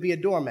asking people to be a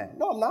doormat.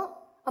 No, I'm not.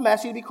 I'm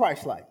asking you to be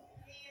Christ-like.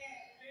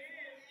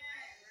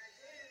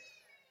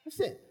 That's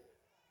it.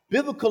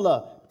 Biblical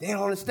love. They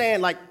don't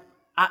understand. Like,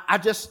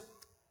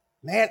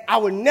 I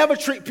would never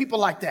treat people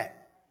like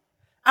that.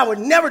 I would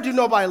never do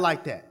nobody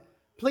like that.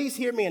 Please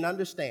hear me and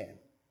understand.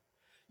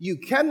 You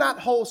cannot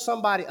hold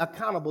somebody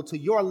accountable to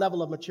your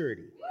level of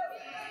maturity.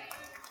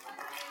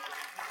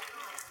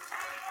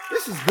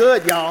 This is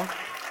good, y'all.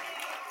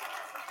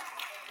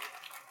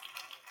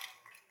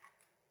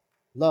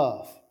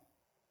 Love.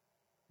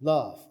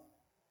 Love.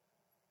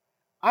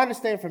 I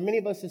understand for many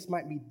of us this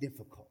might be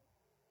difficult.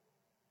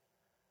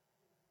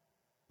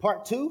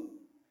 Part 2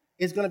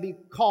 is going to be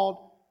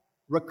called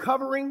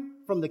Recovering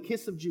from the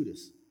Kiss of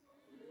Judas.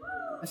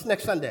 That's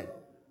next Sunday.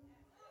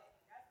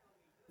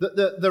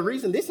 The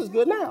reason this is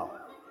good now.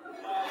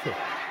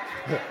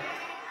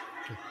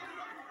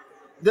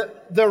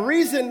 The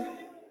reason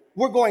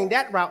we're going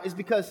that route is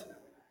because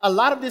a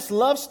lot of this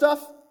love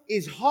stuff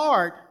is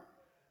hard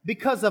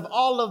because of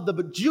all of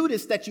the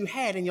Judas that you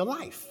had in your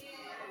life.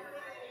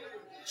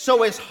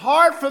 So it's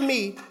hard for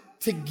me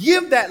to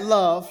give that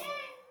love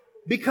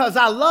because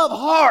I love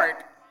hard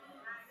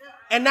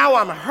and now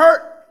I'm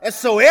hurt, and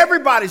so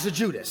everybody's a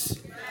Judas.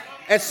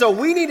 And so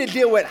we need to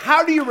deal with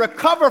how do you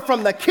recover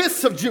from the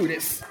kiss of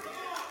Judas,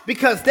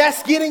 because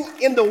that's getting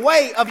in the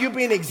way of you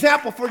being an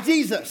example for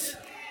Jesus.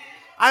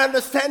 I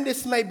understand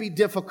this may be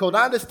difficult.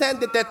 I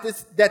understand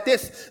that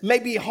this may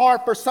be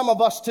hard for some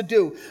of us to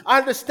do. I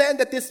understand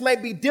that this may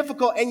be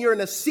difficult and you're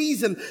in a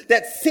season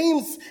that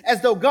seems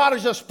as though God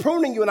is just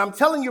pruning you. And I'm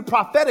telling you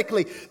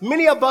prophetically,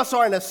 many of us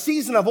are in a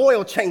season of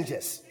oil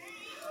changes.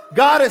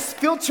 God is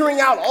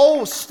filtering out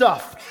old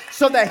stuff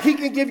so that he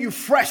can give you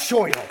fresh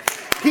oil.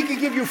 He can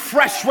give you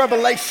fresh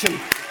revelation.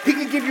 He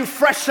can give you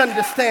fresh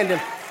understanding.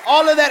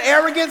 All of that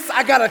arrogance,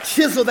 I got to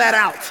chisel that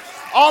out.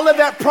 All of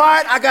that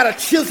pride, I got to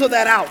chisel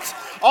that out.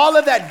 All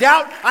of that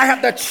doubt, I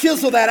have to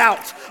chisel that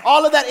out.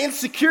 All of that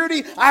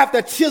insecurity, I have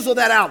to chisel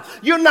that out.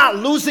 You're not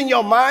losing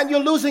your mind, you're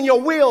losing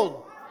your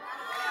will.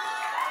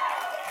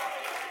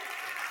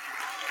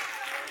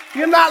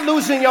 You're not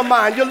losing your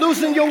mind, you're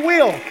losing your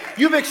will.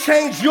 You've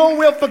exchanged your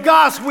will for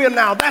God's will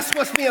now. That's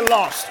what's being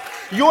lost.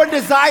 Your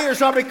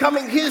desires are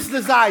becoming his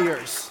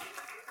desires.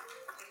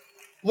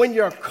 When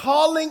your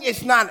calling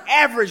is not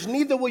average,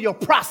 neither will your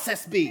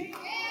process be.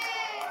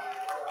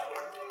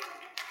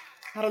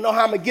 I don't know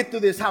how I'm going to get through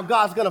this, how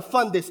God's going to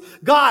fund this.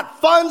 God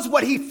funds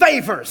what he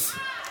favors.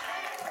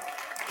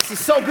 This is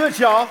so good,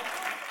 y'all.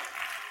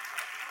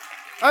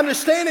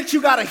 Understand that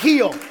you got to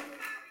heal.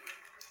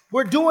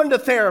 We're doing the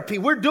therapy.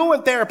 We're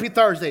doing therapy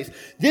Thursdays.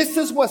 This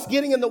is what's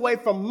getting in the way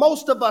from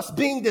most of us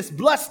being this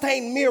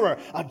bloodstained mirror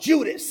of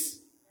Judas.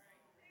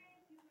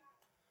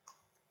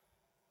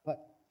 But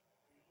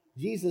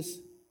Jesus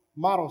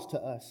models to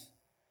us,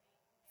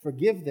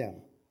 forgive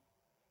them,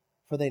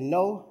 for they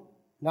know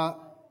not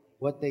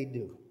what they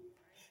do.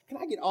 Can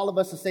I get all of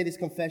us to say this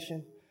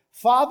confession?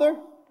 Father,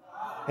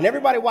 and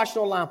everybody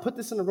watching online, put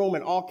this in the room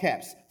in all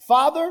caps.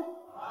 Father,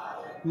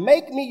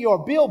 make me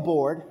your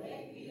billboard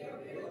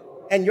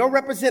and your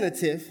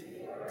representative.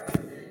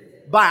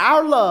 By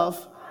our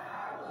love,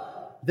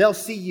 they'll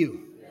see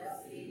you.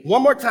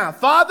 One more time.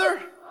 Father,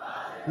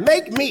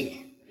 make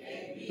me.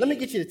 Let me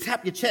get you to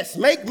tap your chest.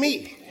 Make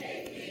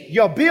me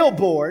your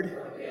billboard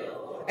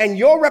and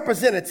your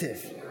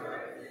representative.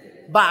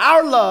 By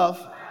our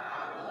love,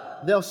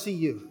 they'll see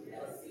you.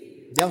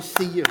 They'll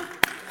see you.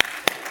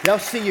 They'll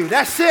see you.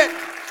 That's it.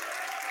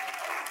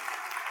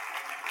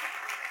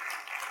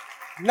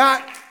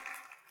 Not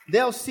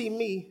they'll see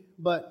me,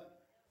 but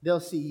they'll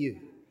see you.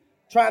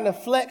 Trying to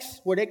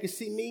flex where they can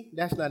see me,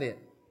 that's not it.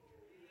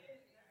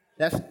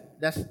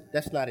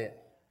 That's not it.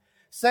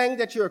 Saying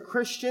that you're a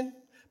Christian,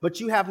 but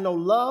you have no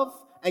love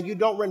and you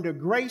don't render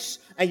grace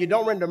and you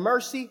don't render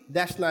mercy,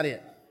 that's not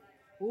it.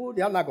 Ooh,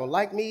 y'all not gonna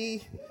like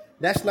me.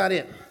 That's not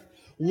it.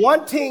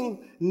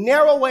 Wanting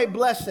narrow way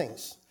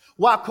blessings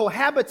while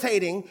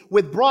cohabitating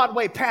with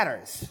Broadway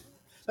patterns.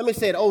 Let me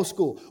say it old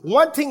school.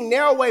 Wanting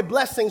narrow way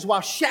blessings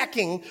while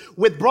shacking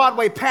with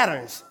Broadway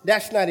patterns.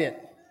 That's not it.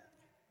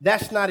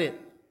 That's not it.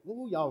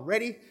 Ooh, y'all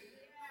ready?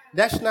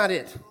 That's not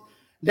it.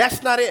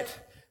 That's not it.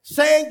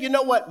 Saying, you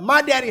know what,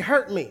 my daddy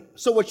hurt me.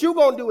 So what you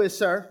gonna do is,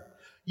 sir,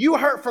 you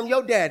hurt from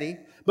your daddy,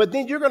 but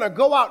then you're going to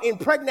go out,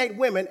 impregnate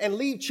women, and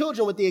leave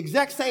children with the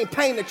exact same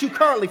pain that you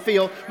currently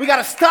feel. We got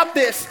to stop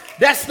this.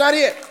 That's not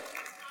it.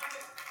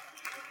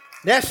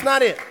 That's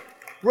not it.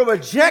 We'll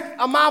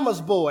reject a mama's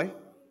boy,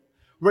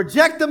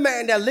 reject the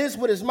man that lives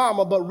with his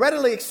mama, but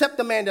readily accept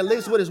the man that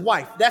lives with his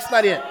wife. That's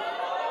not it.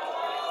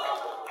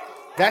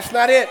 That's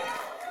not it.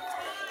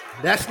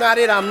 That's not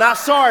it. I'm not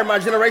sorry. My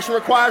generation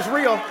requires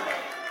real.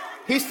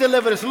 He still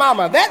lives with his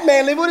mama. That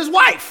man lives with his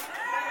wife.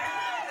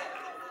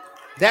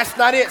 That's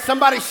not it.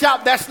 Somebody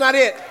shout, that's not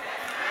it.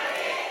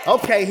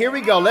 Okay, here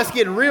we go. Let's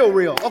get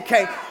real.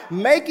 Okay,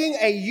 making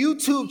a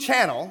YouTube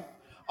channel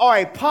or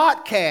a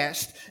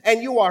podcast,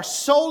 and you are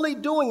solely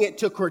doing it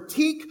to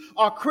critique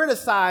or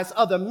criticize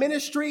other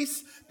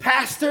ministries,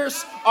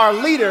 pastors, or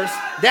leaders,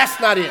 that's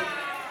not it.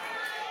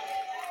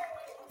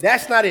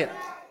 That's not it.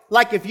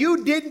 Like if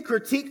you didn't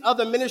critique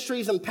other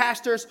ministries and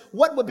pastors,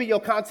 what would be your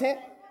content?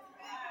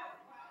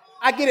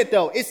 I get it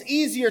though. It's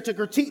easier to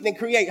critique than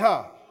create,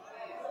 huh?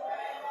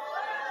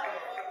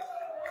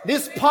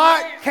 This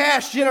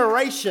podcast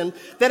generation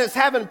that is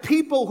having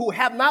people who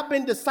have not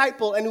been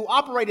discipled and who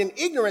operate in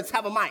ignorance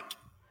have a mic.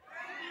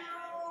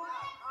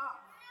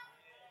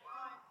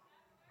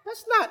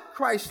 That's not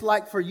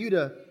Christ-like for you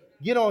to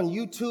get on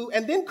YouTube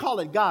and then call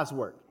it God's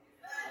work.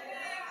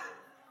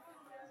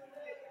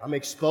 I'm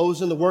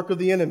exposing the work of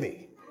the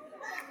enemy.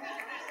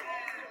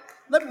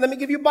 Let me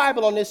give you a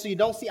Bible on this so you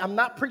don't see. I'm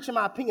not preaching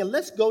my opinion.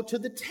 Let's go to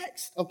the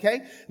text,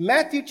 okay?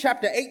 Matthew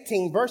chapter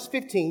 18, verse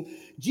 15.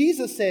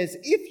 Jesus says,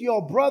 if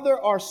your brother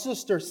or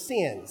sister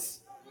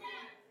sins,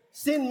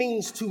 sin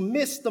means to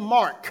miss the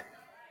mark.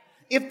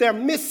 If they're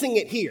missing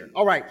it here,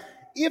 all right.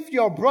 If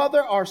your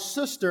brother or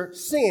sister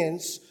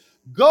sins,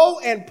 go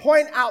and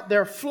point out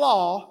their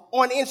flaw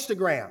on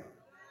Instagram.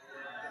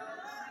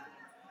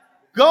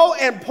 Go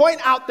and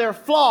point out their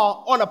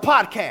flaw on a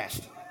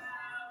podcast.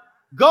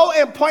 Go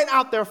and point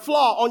out their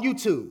flaw on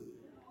YouTube.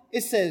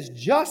 It says,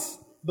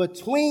 just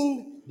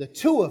between the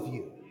two of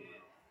you.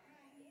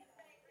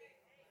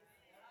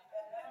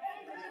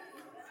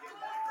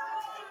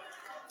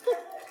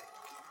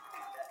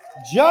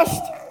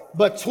 Just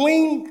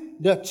between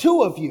the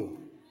two of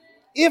you.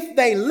 If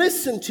they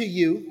listen to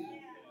you,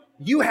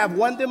 you have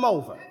won them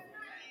over.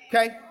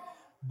 Okay?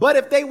 But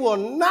if they will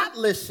not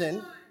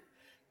listen,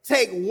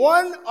 take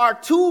one or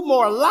two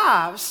more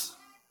lives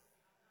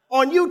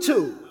on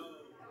YouTube.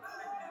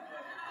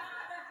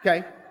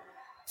 Okay?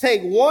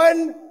 Take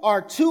one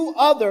or two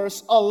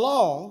others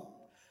along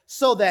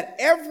so that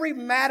every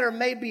matter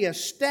may be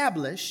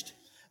established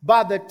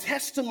by the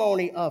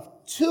testimony of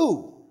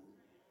two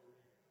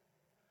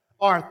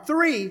or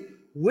three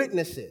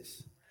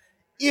witnesses.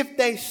 If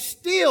they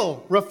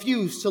still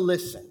refuse to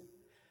listen,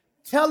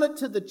 tell it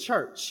to the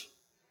church.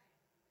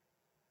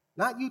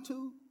 Not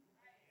YouTube,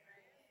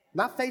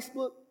 not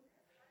Facebook.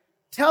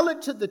 Tell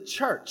it to the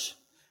church.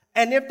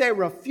 And if they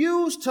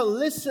refuse to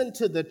listen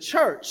to the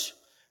church,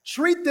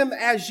 treat them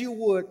as you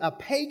would a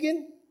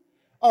pagan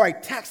or a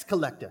tax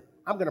collector.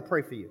 I'm going to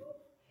pray for you.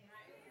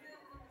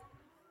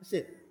 That's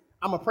it.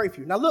 I'm going to pray for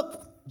you. Now look,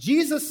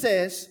 Jesus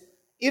says,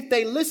 if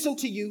they listen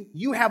to you,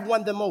 you have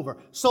won them over.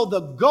 So the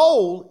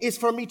goal is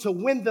for me to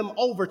win them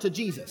over to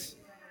Jesus,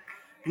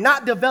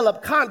 not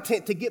develop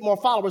content to get more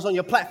followers on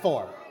your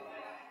platform.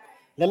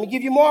 Let me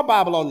give you more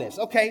Bible on this.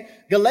 Okay,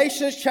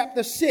 Galatians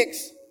chapter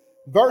 6,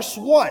 verse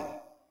 1.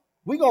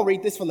 We're going to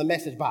read this from the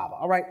Message Bible,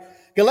 all right?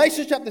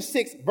 Galatians chapter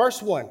 6,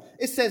 verse 1.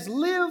 It says,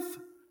 live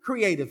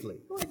creatively.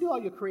 Do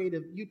all your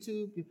creative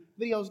YouTube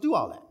videos, do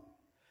all that.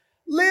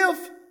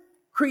 Live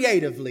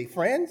creatively,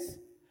 friends.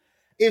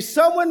 If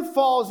someone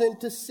falls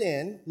into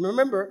sin,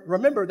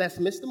 remember that's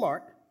missed the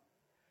mark.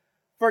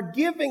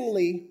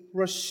 Forgivingly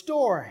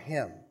restore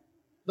him.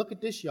 Look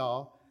at this,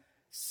 y'all.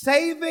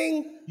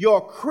 Saving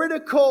your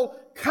critical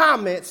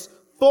comments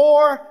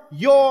for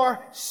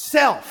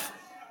yourself.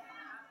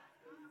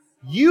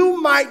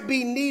 You might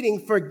be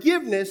needing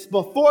forgiveness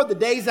before the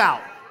day's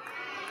out.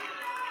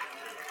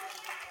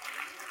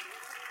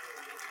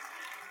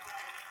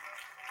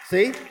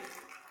 See?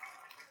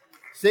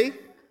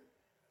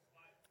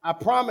 I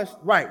promise,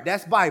 right,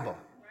 that's Bible.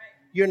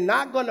 You're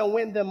not going to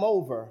win them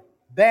over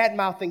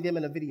bad-mouthing them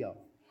in a video.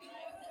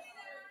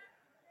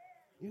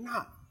 You're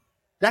not.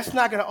 That's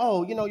not going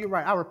to, you're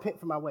right, I repent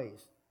for my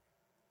ways.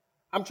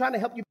 I'm trying to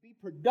help you be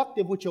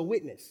productive with your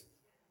witness.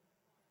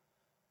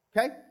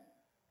 Okay?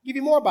 Give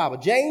you more Bible.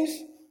 James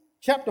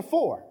chapter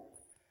 4,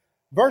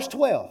 verse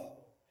 12.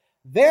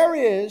 There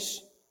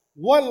is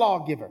one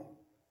lawgiver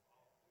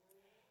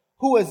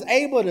who is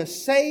able to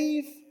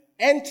save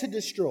and to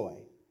destroy.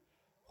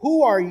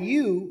 Who are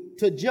you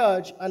to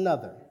judge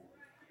another?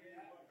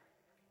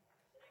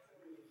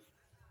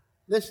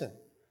 Listen.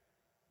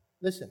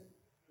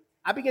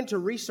 I began to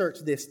research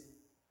this.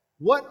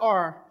 What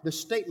are the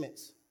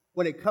statements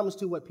when it comes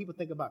to what people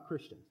think about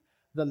Christians?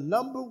 The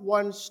number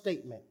one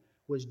statement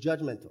was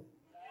judgmental.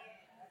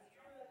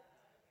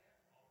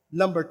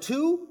 Number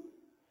two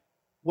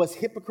was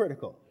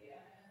hypocritical.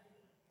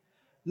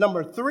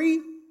 Number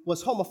three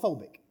was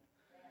homophobic.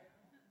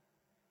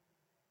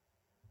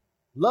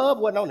 Love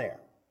wasn't on there.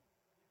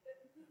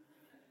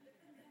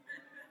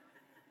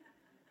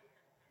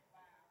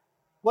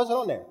 Wasn't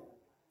on there.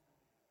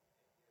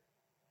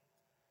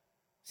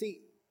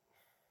 See,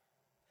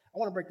 I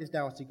want to break this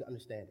down so you can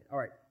understand it. All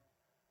right.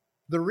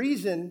 The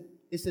reason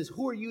it says,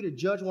 who are you to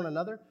judge one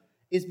another,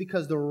 is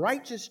because the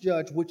righteous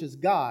judge, which is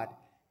God,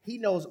 he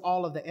knows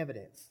all of the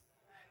evidence.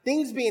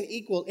 Things being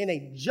equal in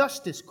a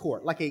justice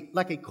court, like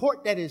a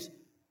court that is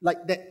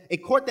a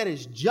court that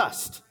is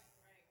just.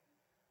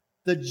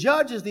 The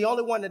judge is the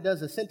only one that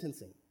does the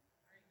sentencing.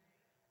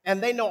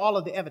 And they know all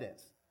of the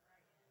evidence.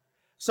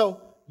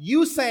 So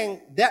you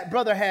saying that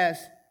brother has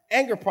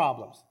anger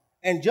problems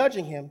and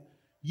judging him,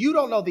 you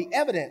don't know the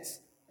evidence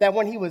that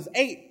when he was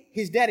 8,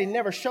 his daddy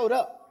never showed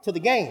up to the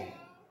game.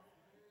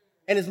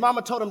 And his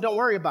mama told him, don't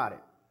worry about it.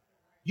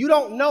 You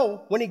don't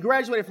know when he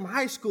graduated from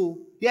high school,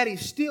 daddy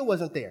still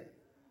wasn't there.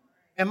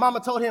 And mama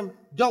told him,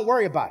 don't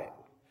worry about it.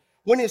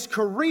 When his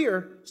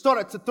career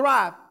started to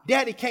thrive,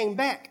 daddy came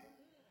back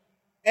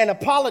and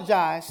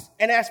apologized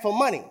and asked for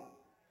money.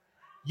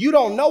 You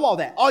don't know all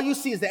that. All you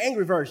see is the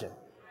angry version.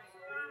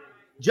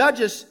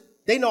 Judges,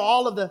 they know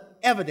all of the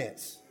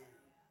evidence.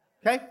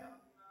 Okay?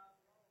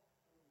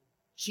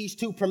 She's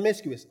too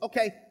promiscuous.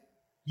 Okay.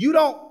 You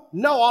don't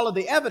know all of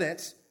the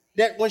evidence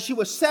that when she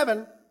was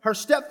 7, her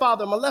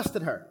stepfather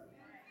molested her.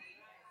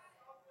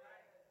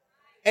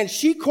 And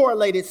she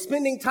correlated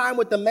spending time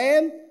with the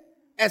man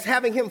as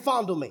having him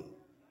fondle me.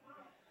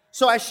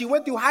 So as she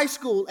went through high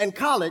school and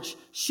college,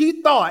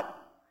 she thought,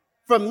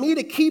 for me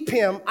to keep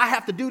him, I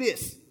have to do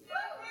this.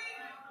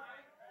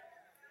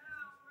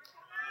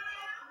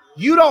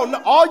 You don't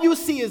know. All you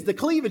see is the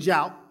cleavage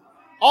out.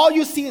 All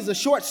you see is the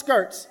short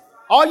skirts.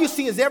 All you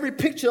see is every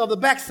picture of the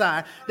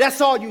backside.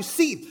 That's all you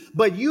see.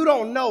 But you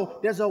don't know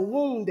there's a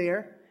wound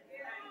there.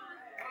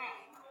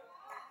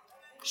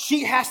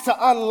 She has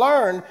to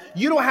unlearn.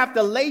 You don't have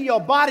to lay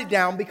your body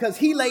down because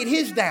he laid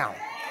his down.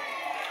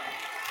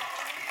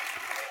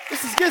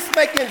 This is just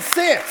making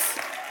sense.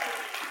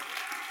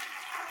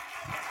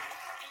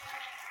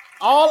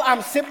 All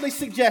I'm simply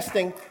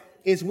suggesting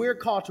is we're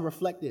called to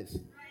reflect this.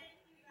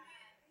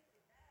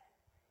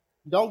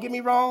 Don't get me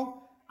wrong.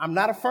 I'm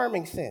not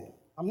affirming sin.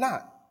 I'm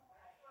not.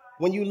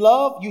 When you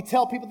love, you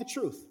tell people the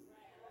truth.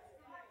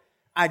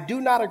 I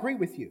do not agree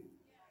with you.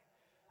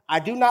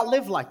 I do not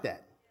live like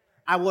that.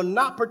 I will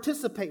not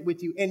participate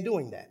with you in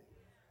doing that.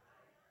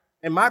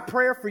 And my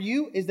prayer for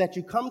you is that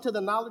you come to the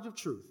knowledge of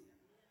truth.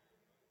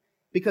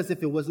 Because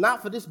if it was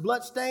not for this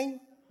bloodstained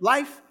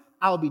life,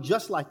 I would be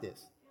just like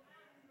this.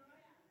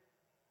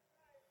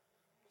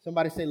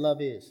 Somebody say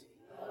love is.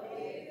 Love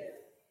is.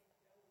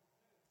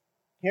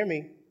 Hear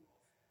me.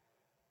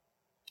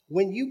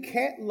 When you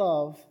can't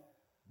love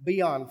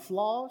beyond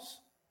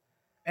flaws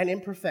and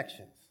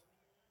imperfections,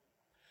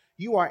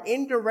 you are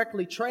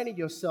indirectly training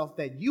yourself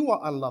that you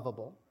are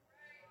unlovable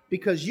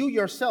because you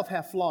yourself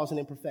have flaws and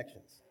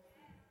imperfections.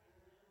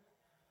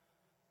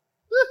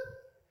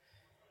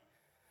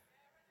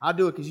 I'll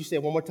do it because you said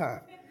it one more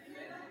time.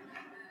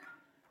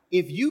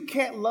 If you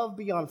can't love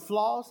beyond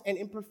flaws and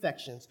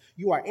imperfections,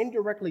 you are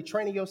indirectly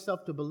training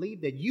yourself to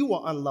believe that you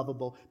are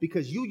unlovable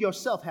because you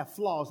yourself have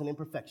flaws and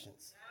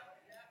imperfections.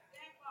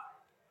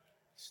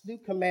 This new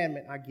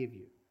commandment I give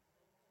you.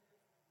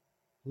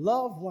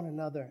 Love one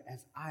another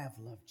as I have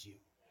loved you.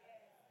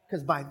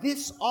 Because by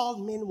this all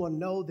men will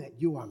know that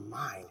you are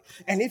mine.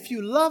 And if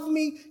you love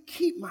me,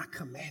 keep my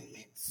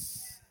commandments.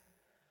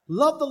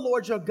 Love the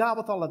Lord your God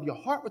with all of your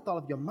heart, with all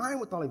of your mind,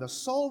 with all of your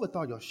soul, with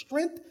all your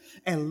strength,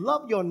 and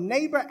love your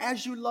neighbor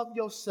as you love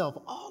yourself.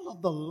 All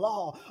of the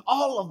law,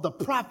 all of the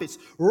prophets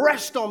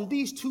rest on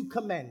these 2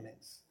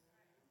 commandments.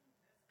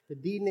 The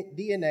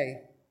DNA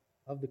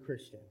of the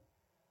Christian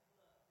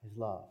is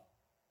love.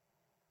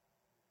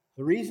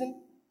 The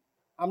reason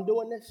I'm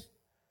doing this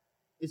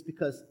is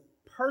because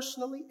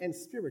personally and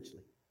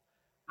spiritually,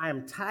 I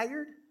am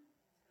tired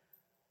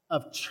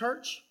of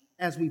church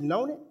as we've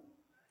known it.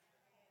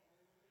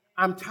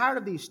 I'm tired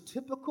of these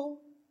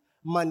typical,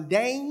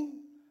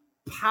 mundane,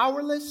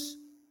 powerless,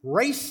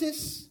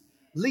 racist,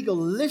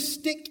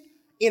 legalistic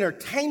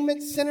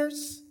entertainment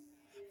centers,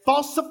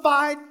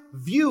 falsified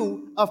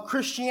view of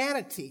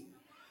Christianity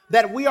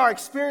that we are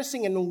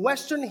experiencing in the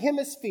Western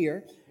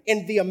Hemisphere,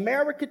 in the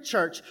American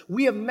church.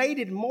 We have made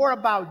it more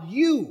about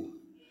you,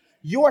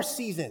 your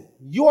season,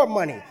 your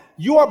money,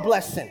 your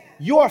blessing,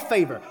 your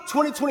favor.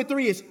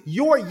 2023 is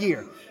your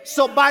year.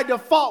 So by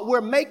default,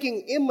 we're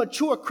making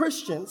immature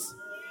Christians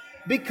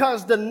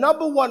because the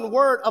number one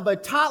word of a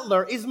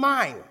toddler is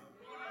mine.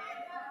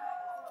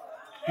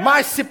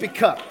 My sippy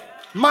cup,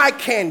 my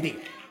candy,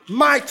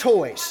 my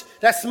toys.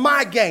 That's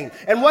my game.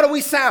 And what do we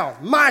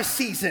sound? My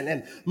season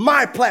and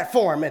my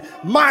platform and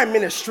my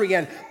ministry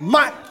and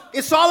my...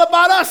 It's all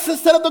about us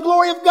instead of the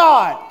glory of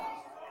God.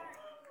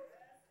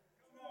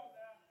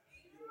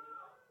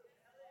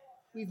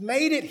 We've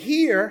made it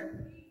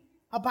here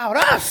about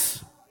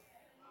us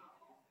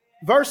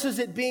versus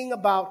it being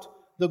about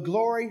the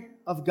glory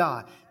of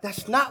God.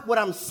 That's not what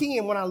I'm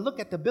seeing when I look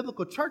at the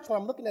biblical church,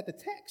 when I'm looking at the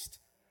text.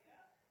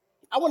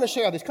 I want to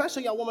show y'all this. Can I show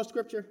y'all one more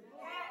scripture?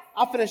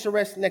 I'll finish the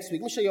rest next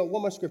week. Let me show you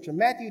one more scripture.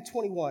 Matthew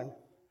 21,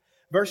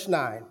 verse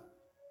 9.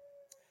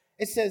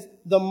 It says,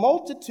 the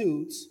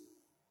multitudes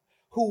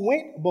who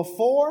went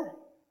before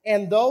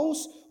and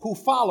those who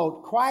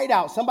followed cried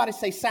out. Somebody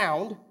say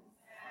sound.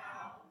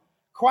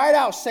 Cried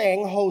out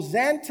saying,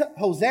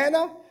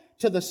 Hosanna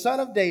to the Son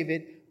of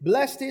David.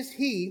 Blessed is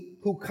he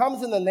who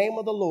comes in the name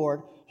of the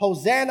Lord.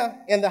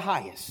 Hosanna in the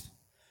highest.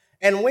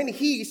 And when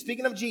he,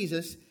 speaking of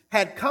Jesus,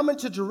 had come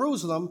into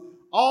Jerusalem,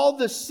 all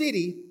the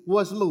city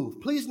was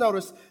moved. Please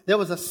notice there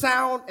was a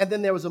sound and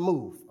then there was a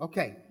move.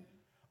 Okay.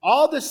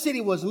 All the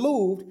city was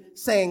moved,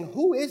 saying,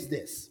 who is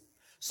this?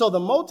 So the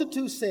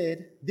multitude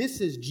said, this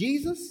is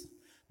Jesus,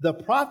 the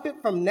prophet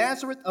from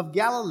Nazareth of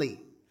Galilee.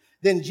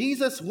 Then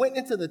Jesus went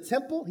into the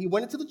temple, he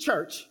went into the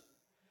church,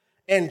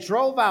 and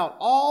drove out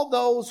all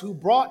those who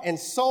brought and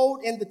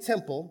sold in the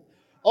temple,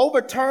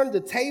 overturned the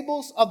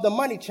tables of the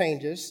money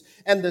changers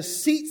and the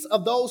seats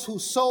of those who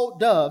sold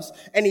doves.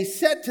 And he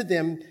said to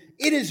them,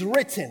 it is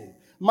written,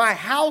 my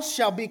house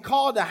shall be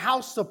called a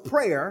house of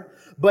prayer,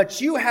 but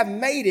you have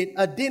made it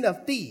a den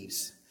of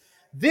thieves.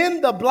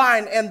 Then the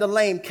blind and the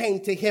lame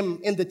came to him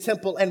in the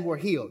temple and were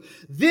healed.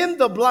 Then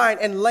the blind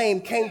and lame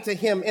came to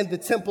him in the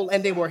temple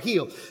and they were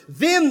healed.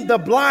 Then the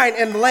blind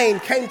and lame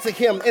came to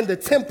him in the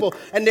temple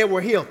and they were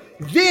healed.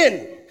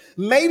 Then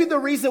maybe the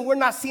reason we're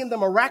not seeing the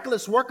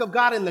miraculous work of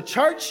God in the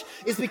church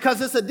is because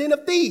it's a den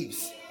of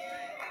thieves.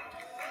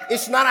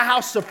 It's not a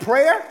house of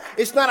prayer.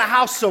 It's not a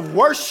house of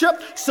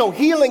worship. So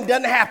healing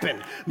doesn't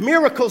happen.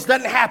 Miracles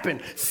doesn't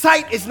happen.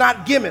 Sight is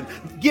not given.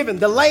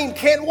 The lame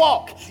can't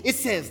walk. It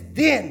says,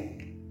 then.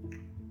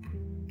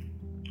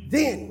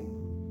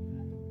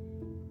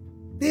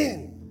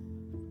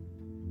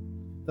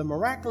 The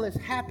miraculous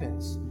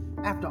happens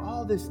after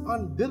all this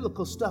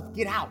unbiblical stuff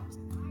get out.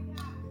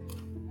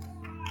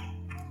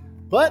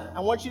 But I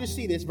want you to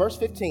see this, verse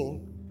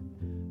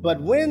 15. But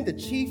when the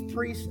chief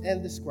priests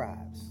and the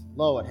scribes,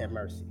 Lord have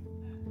mercy.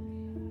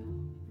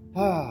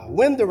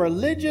 When the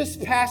religious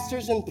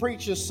pastors and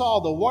preachers saw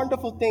the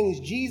wonderful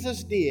things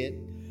Jesus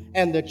did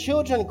and the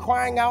children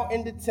crying out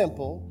in the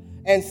temple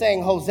and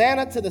saying,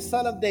 Hosanna to the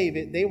Son of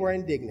David, they were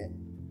indignant.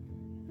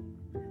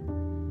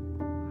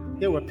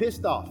 They were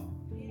pissed off.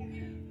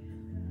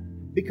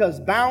 Because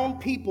bound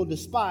people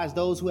despise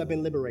those who have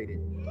been liberated.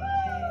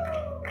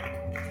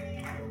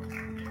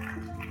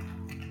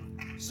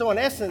 So in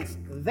essence,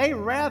 they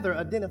rather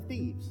a den of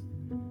thieves.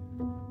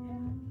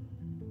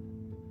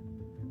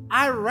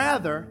 I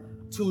rather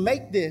to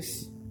make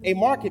this a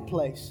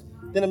marketplace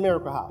than a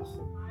miracle house.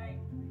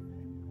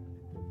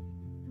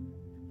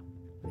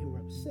 They were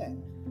upset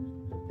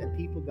that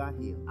people got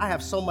healed. I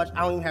have so much,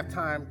 I don't even have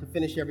time to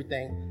finish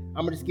everything.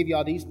 I'm going to just give you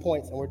all these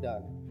points and we're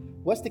done.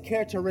 What's the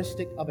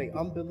characteristic of an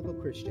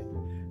unbiblical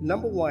Christian?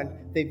 Number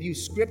one, they view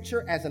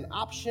scripture as an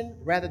option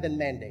rather than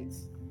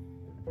mandates.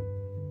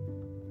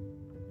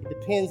 It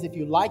depends if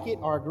you like it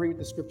or agree with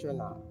the scripture or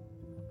not.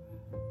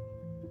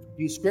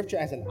 View scripture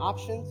as an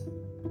option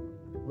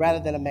rather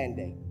than a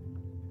mandate.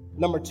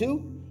 Number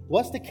two,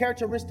 what's the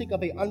characteristic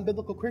of an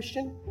unbiblical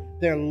Christian?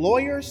 They're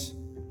lawyers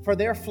for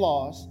their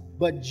flaws,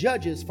 but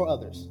judges for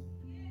others.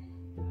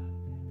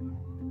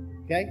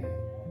 Okay?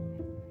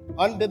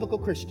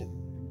 Unbiblical Christian.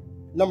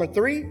 Number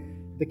three,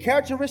 the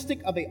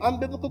characteristic of an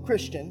unbiblical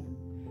Christian,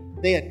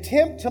 they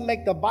attempt to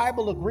make the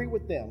Bible agree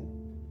with them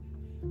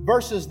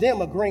versus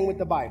them agreeing with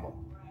the Bible.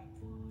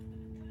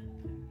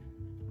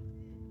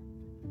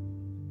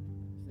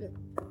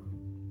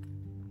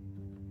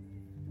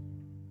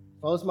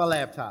 Close my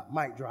laptop,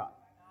 mic drop.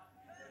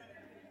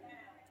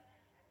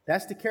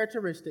 That's the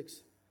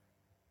characteristics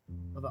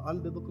of an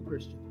unbiblical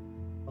Christian.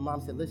 My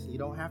mom said, listen, you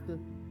don't have to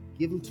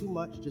give them too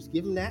much. Just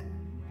give them that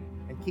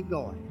and keep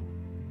going.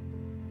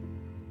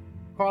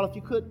 Carl, if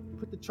you could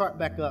put the chart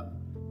back up,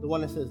 the one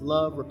that says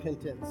love,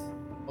 repentance,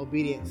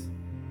 obedience,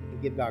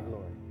 and give God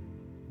glory.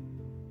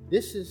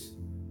 This is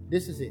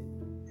it.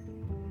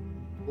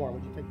 Warren,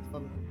 would you take this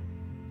from me?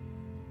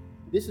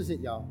 This is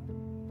it, y'all.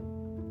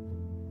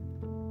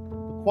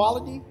 The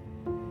quality,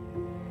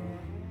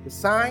 the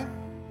sign,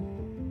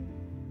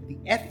 the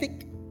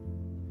ethic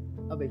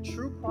of a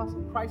true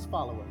Christ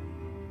follower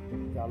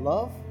is our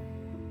love,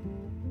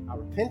 our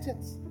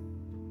repentance,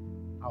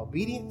 our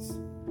obedience.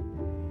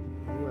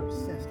 We're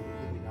obsessed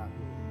with giving God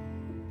glory.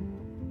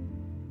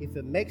 If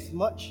it makes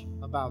much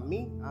about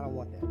me, I don't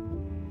want that.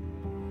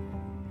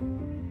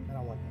 I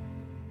don't want that.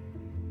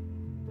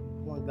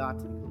 I want God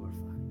to be glorified.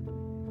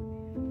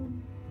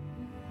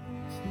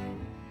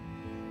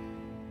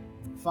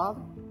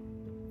 Father,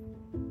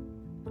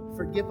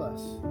 forgive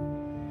us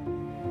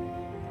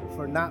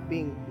for not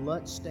being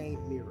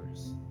blood-stained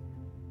mirrors.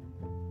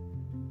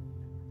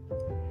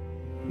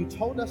 You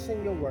told us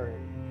in your word,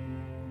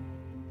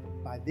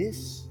 by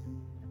this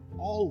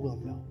all will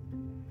know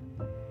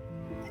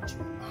that you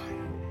are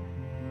mine.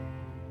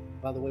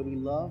 By the way we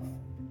love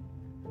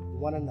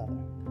one another.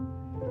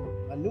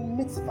 A new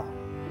mitzvah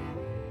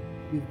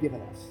you've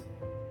given us.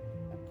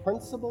 A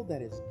principle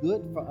that is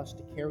good for us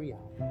to carry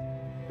out.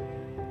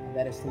 And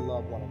that is to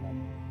love one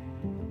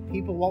another.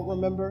 People won't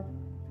remember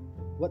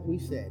what we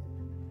said,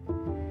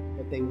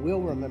 but they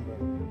will remember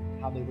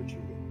how they were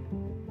treated.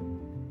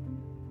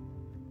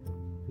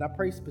 And I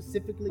pray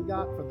specifically,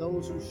 God, for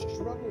those who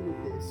struggle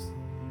with this,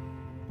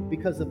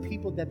 because of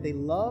people that they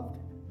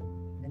loved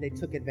and they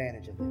took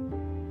advantage of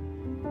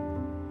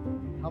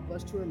them. Help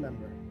us to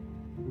remember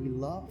we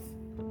love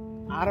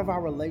out of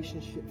our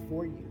relationship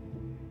for you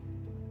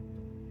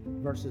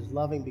versus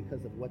loving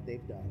because of what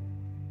they've done.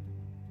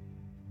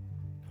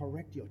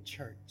 Correct your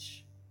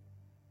church.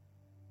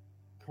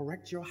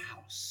 Correct your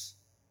house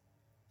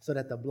so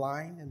that the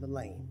blind and the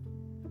lame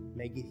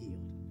may get healed.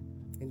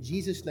 In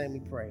Jesus' name we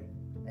pray.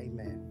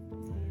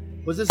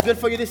 Amen. Was this good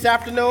for you this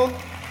afternoon?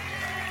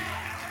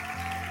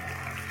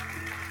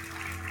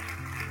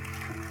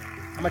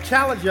 I'm going to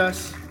challenge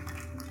us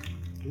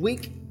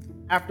week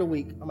after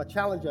week. I'm going to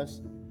challenge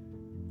us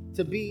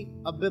to be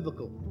a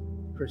biblical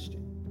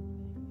Christian.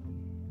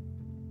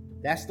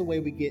 That's the way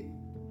we get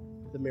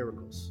the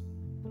miracles.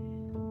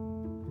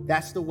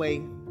 That's the way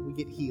we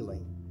get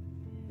healing,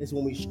 is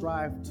when we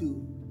strive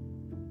to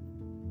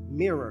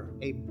mirror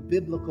a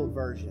biblical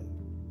version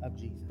of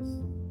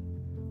Jesus.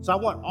 So I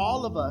want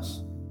all of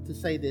us to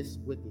say this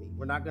with me.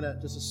 We're not going to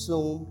just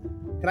assume.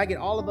 Can I get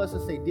all of us to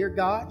say, Dear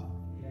God,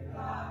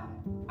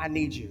 I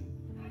need you.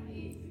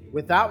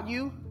 Without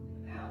you,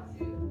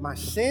 my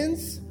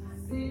sins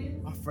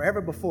are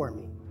forever before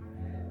me.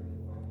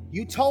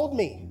 You told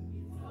me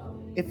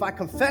if I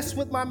confess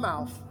with my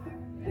mouth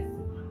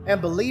and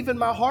believe in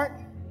my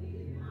heart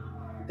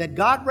that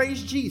God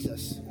raised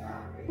Jesus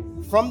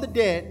from the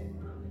dead,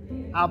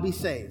 I'll be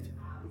saved.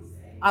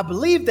 I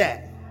believe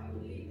that.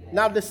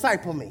 Now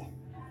disciple me.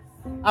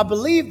 I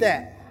believe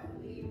that.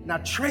 Now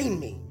train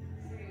me.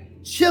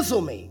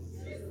 Chisel me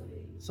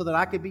so that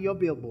I can be your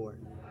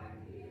billboard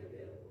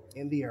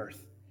in the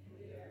earth.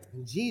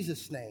 In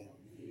Jesus' name,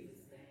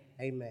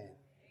 amen.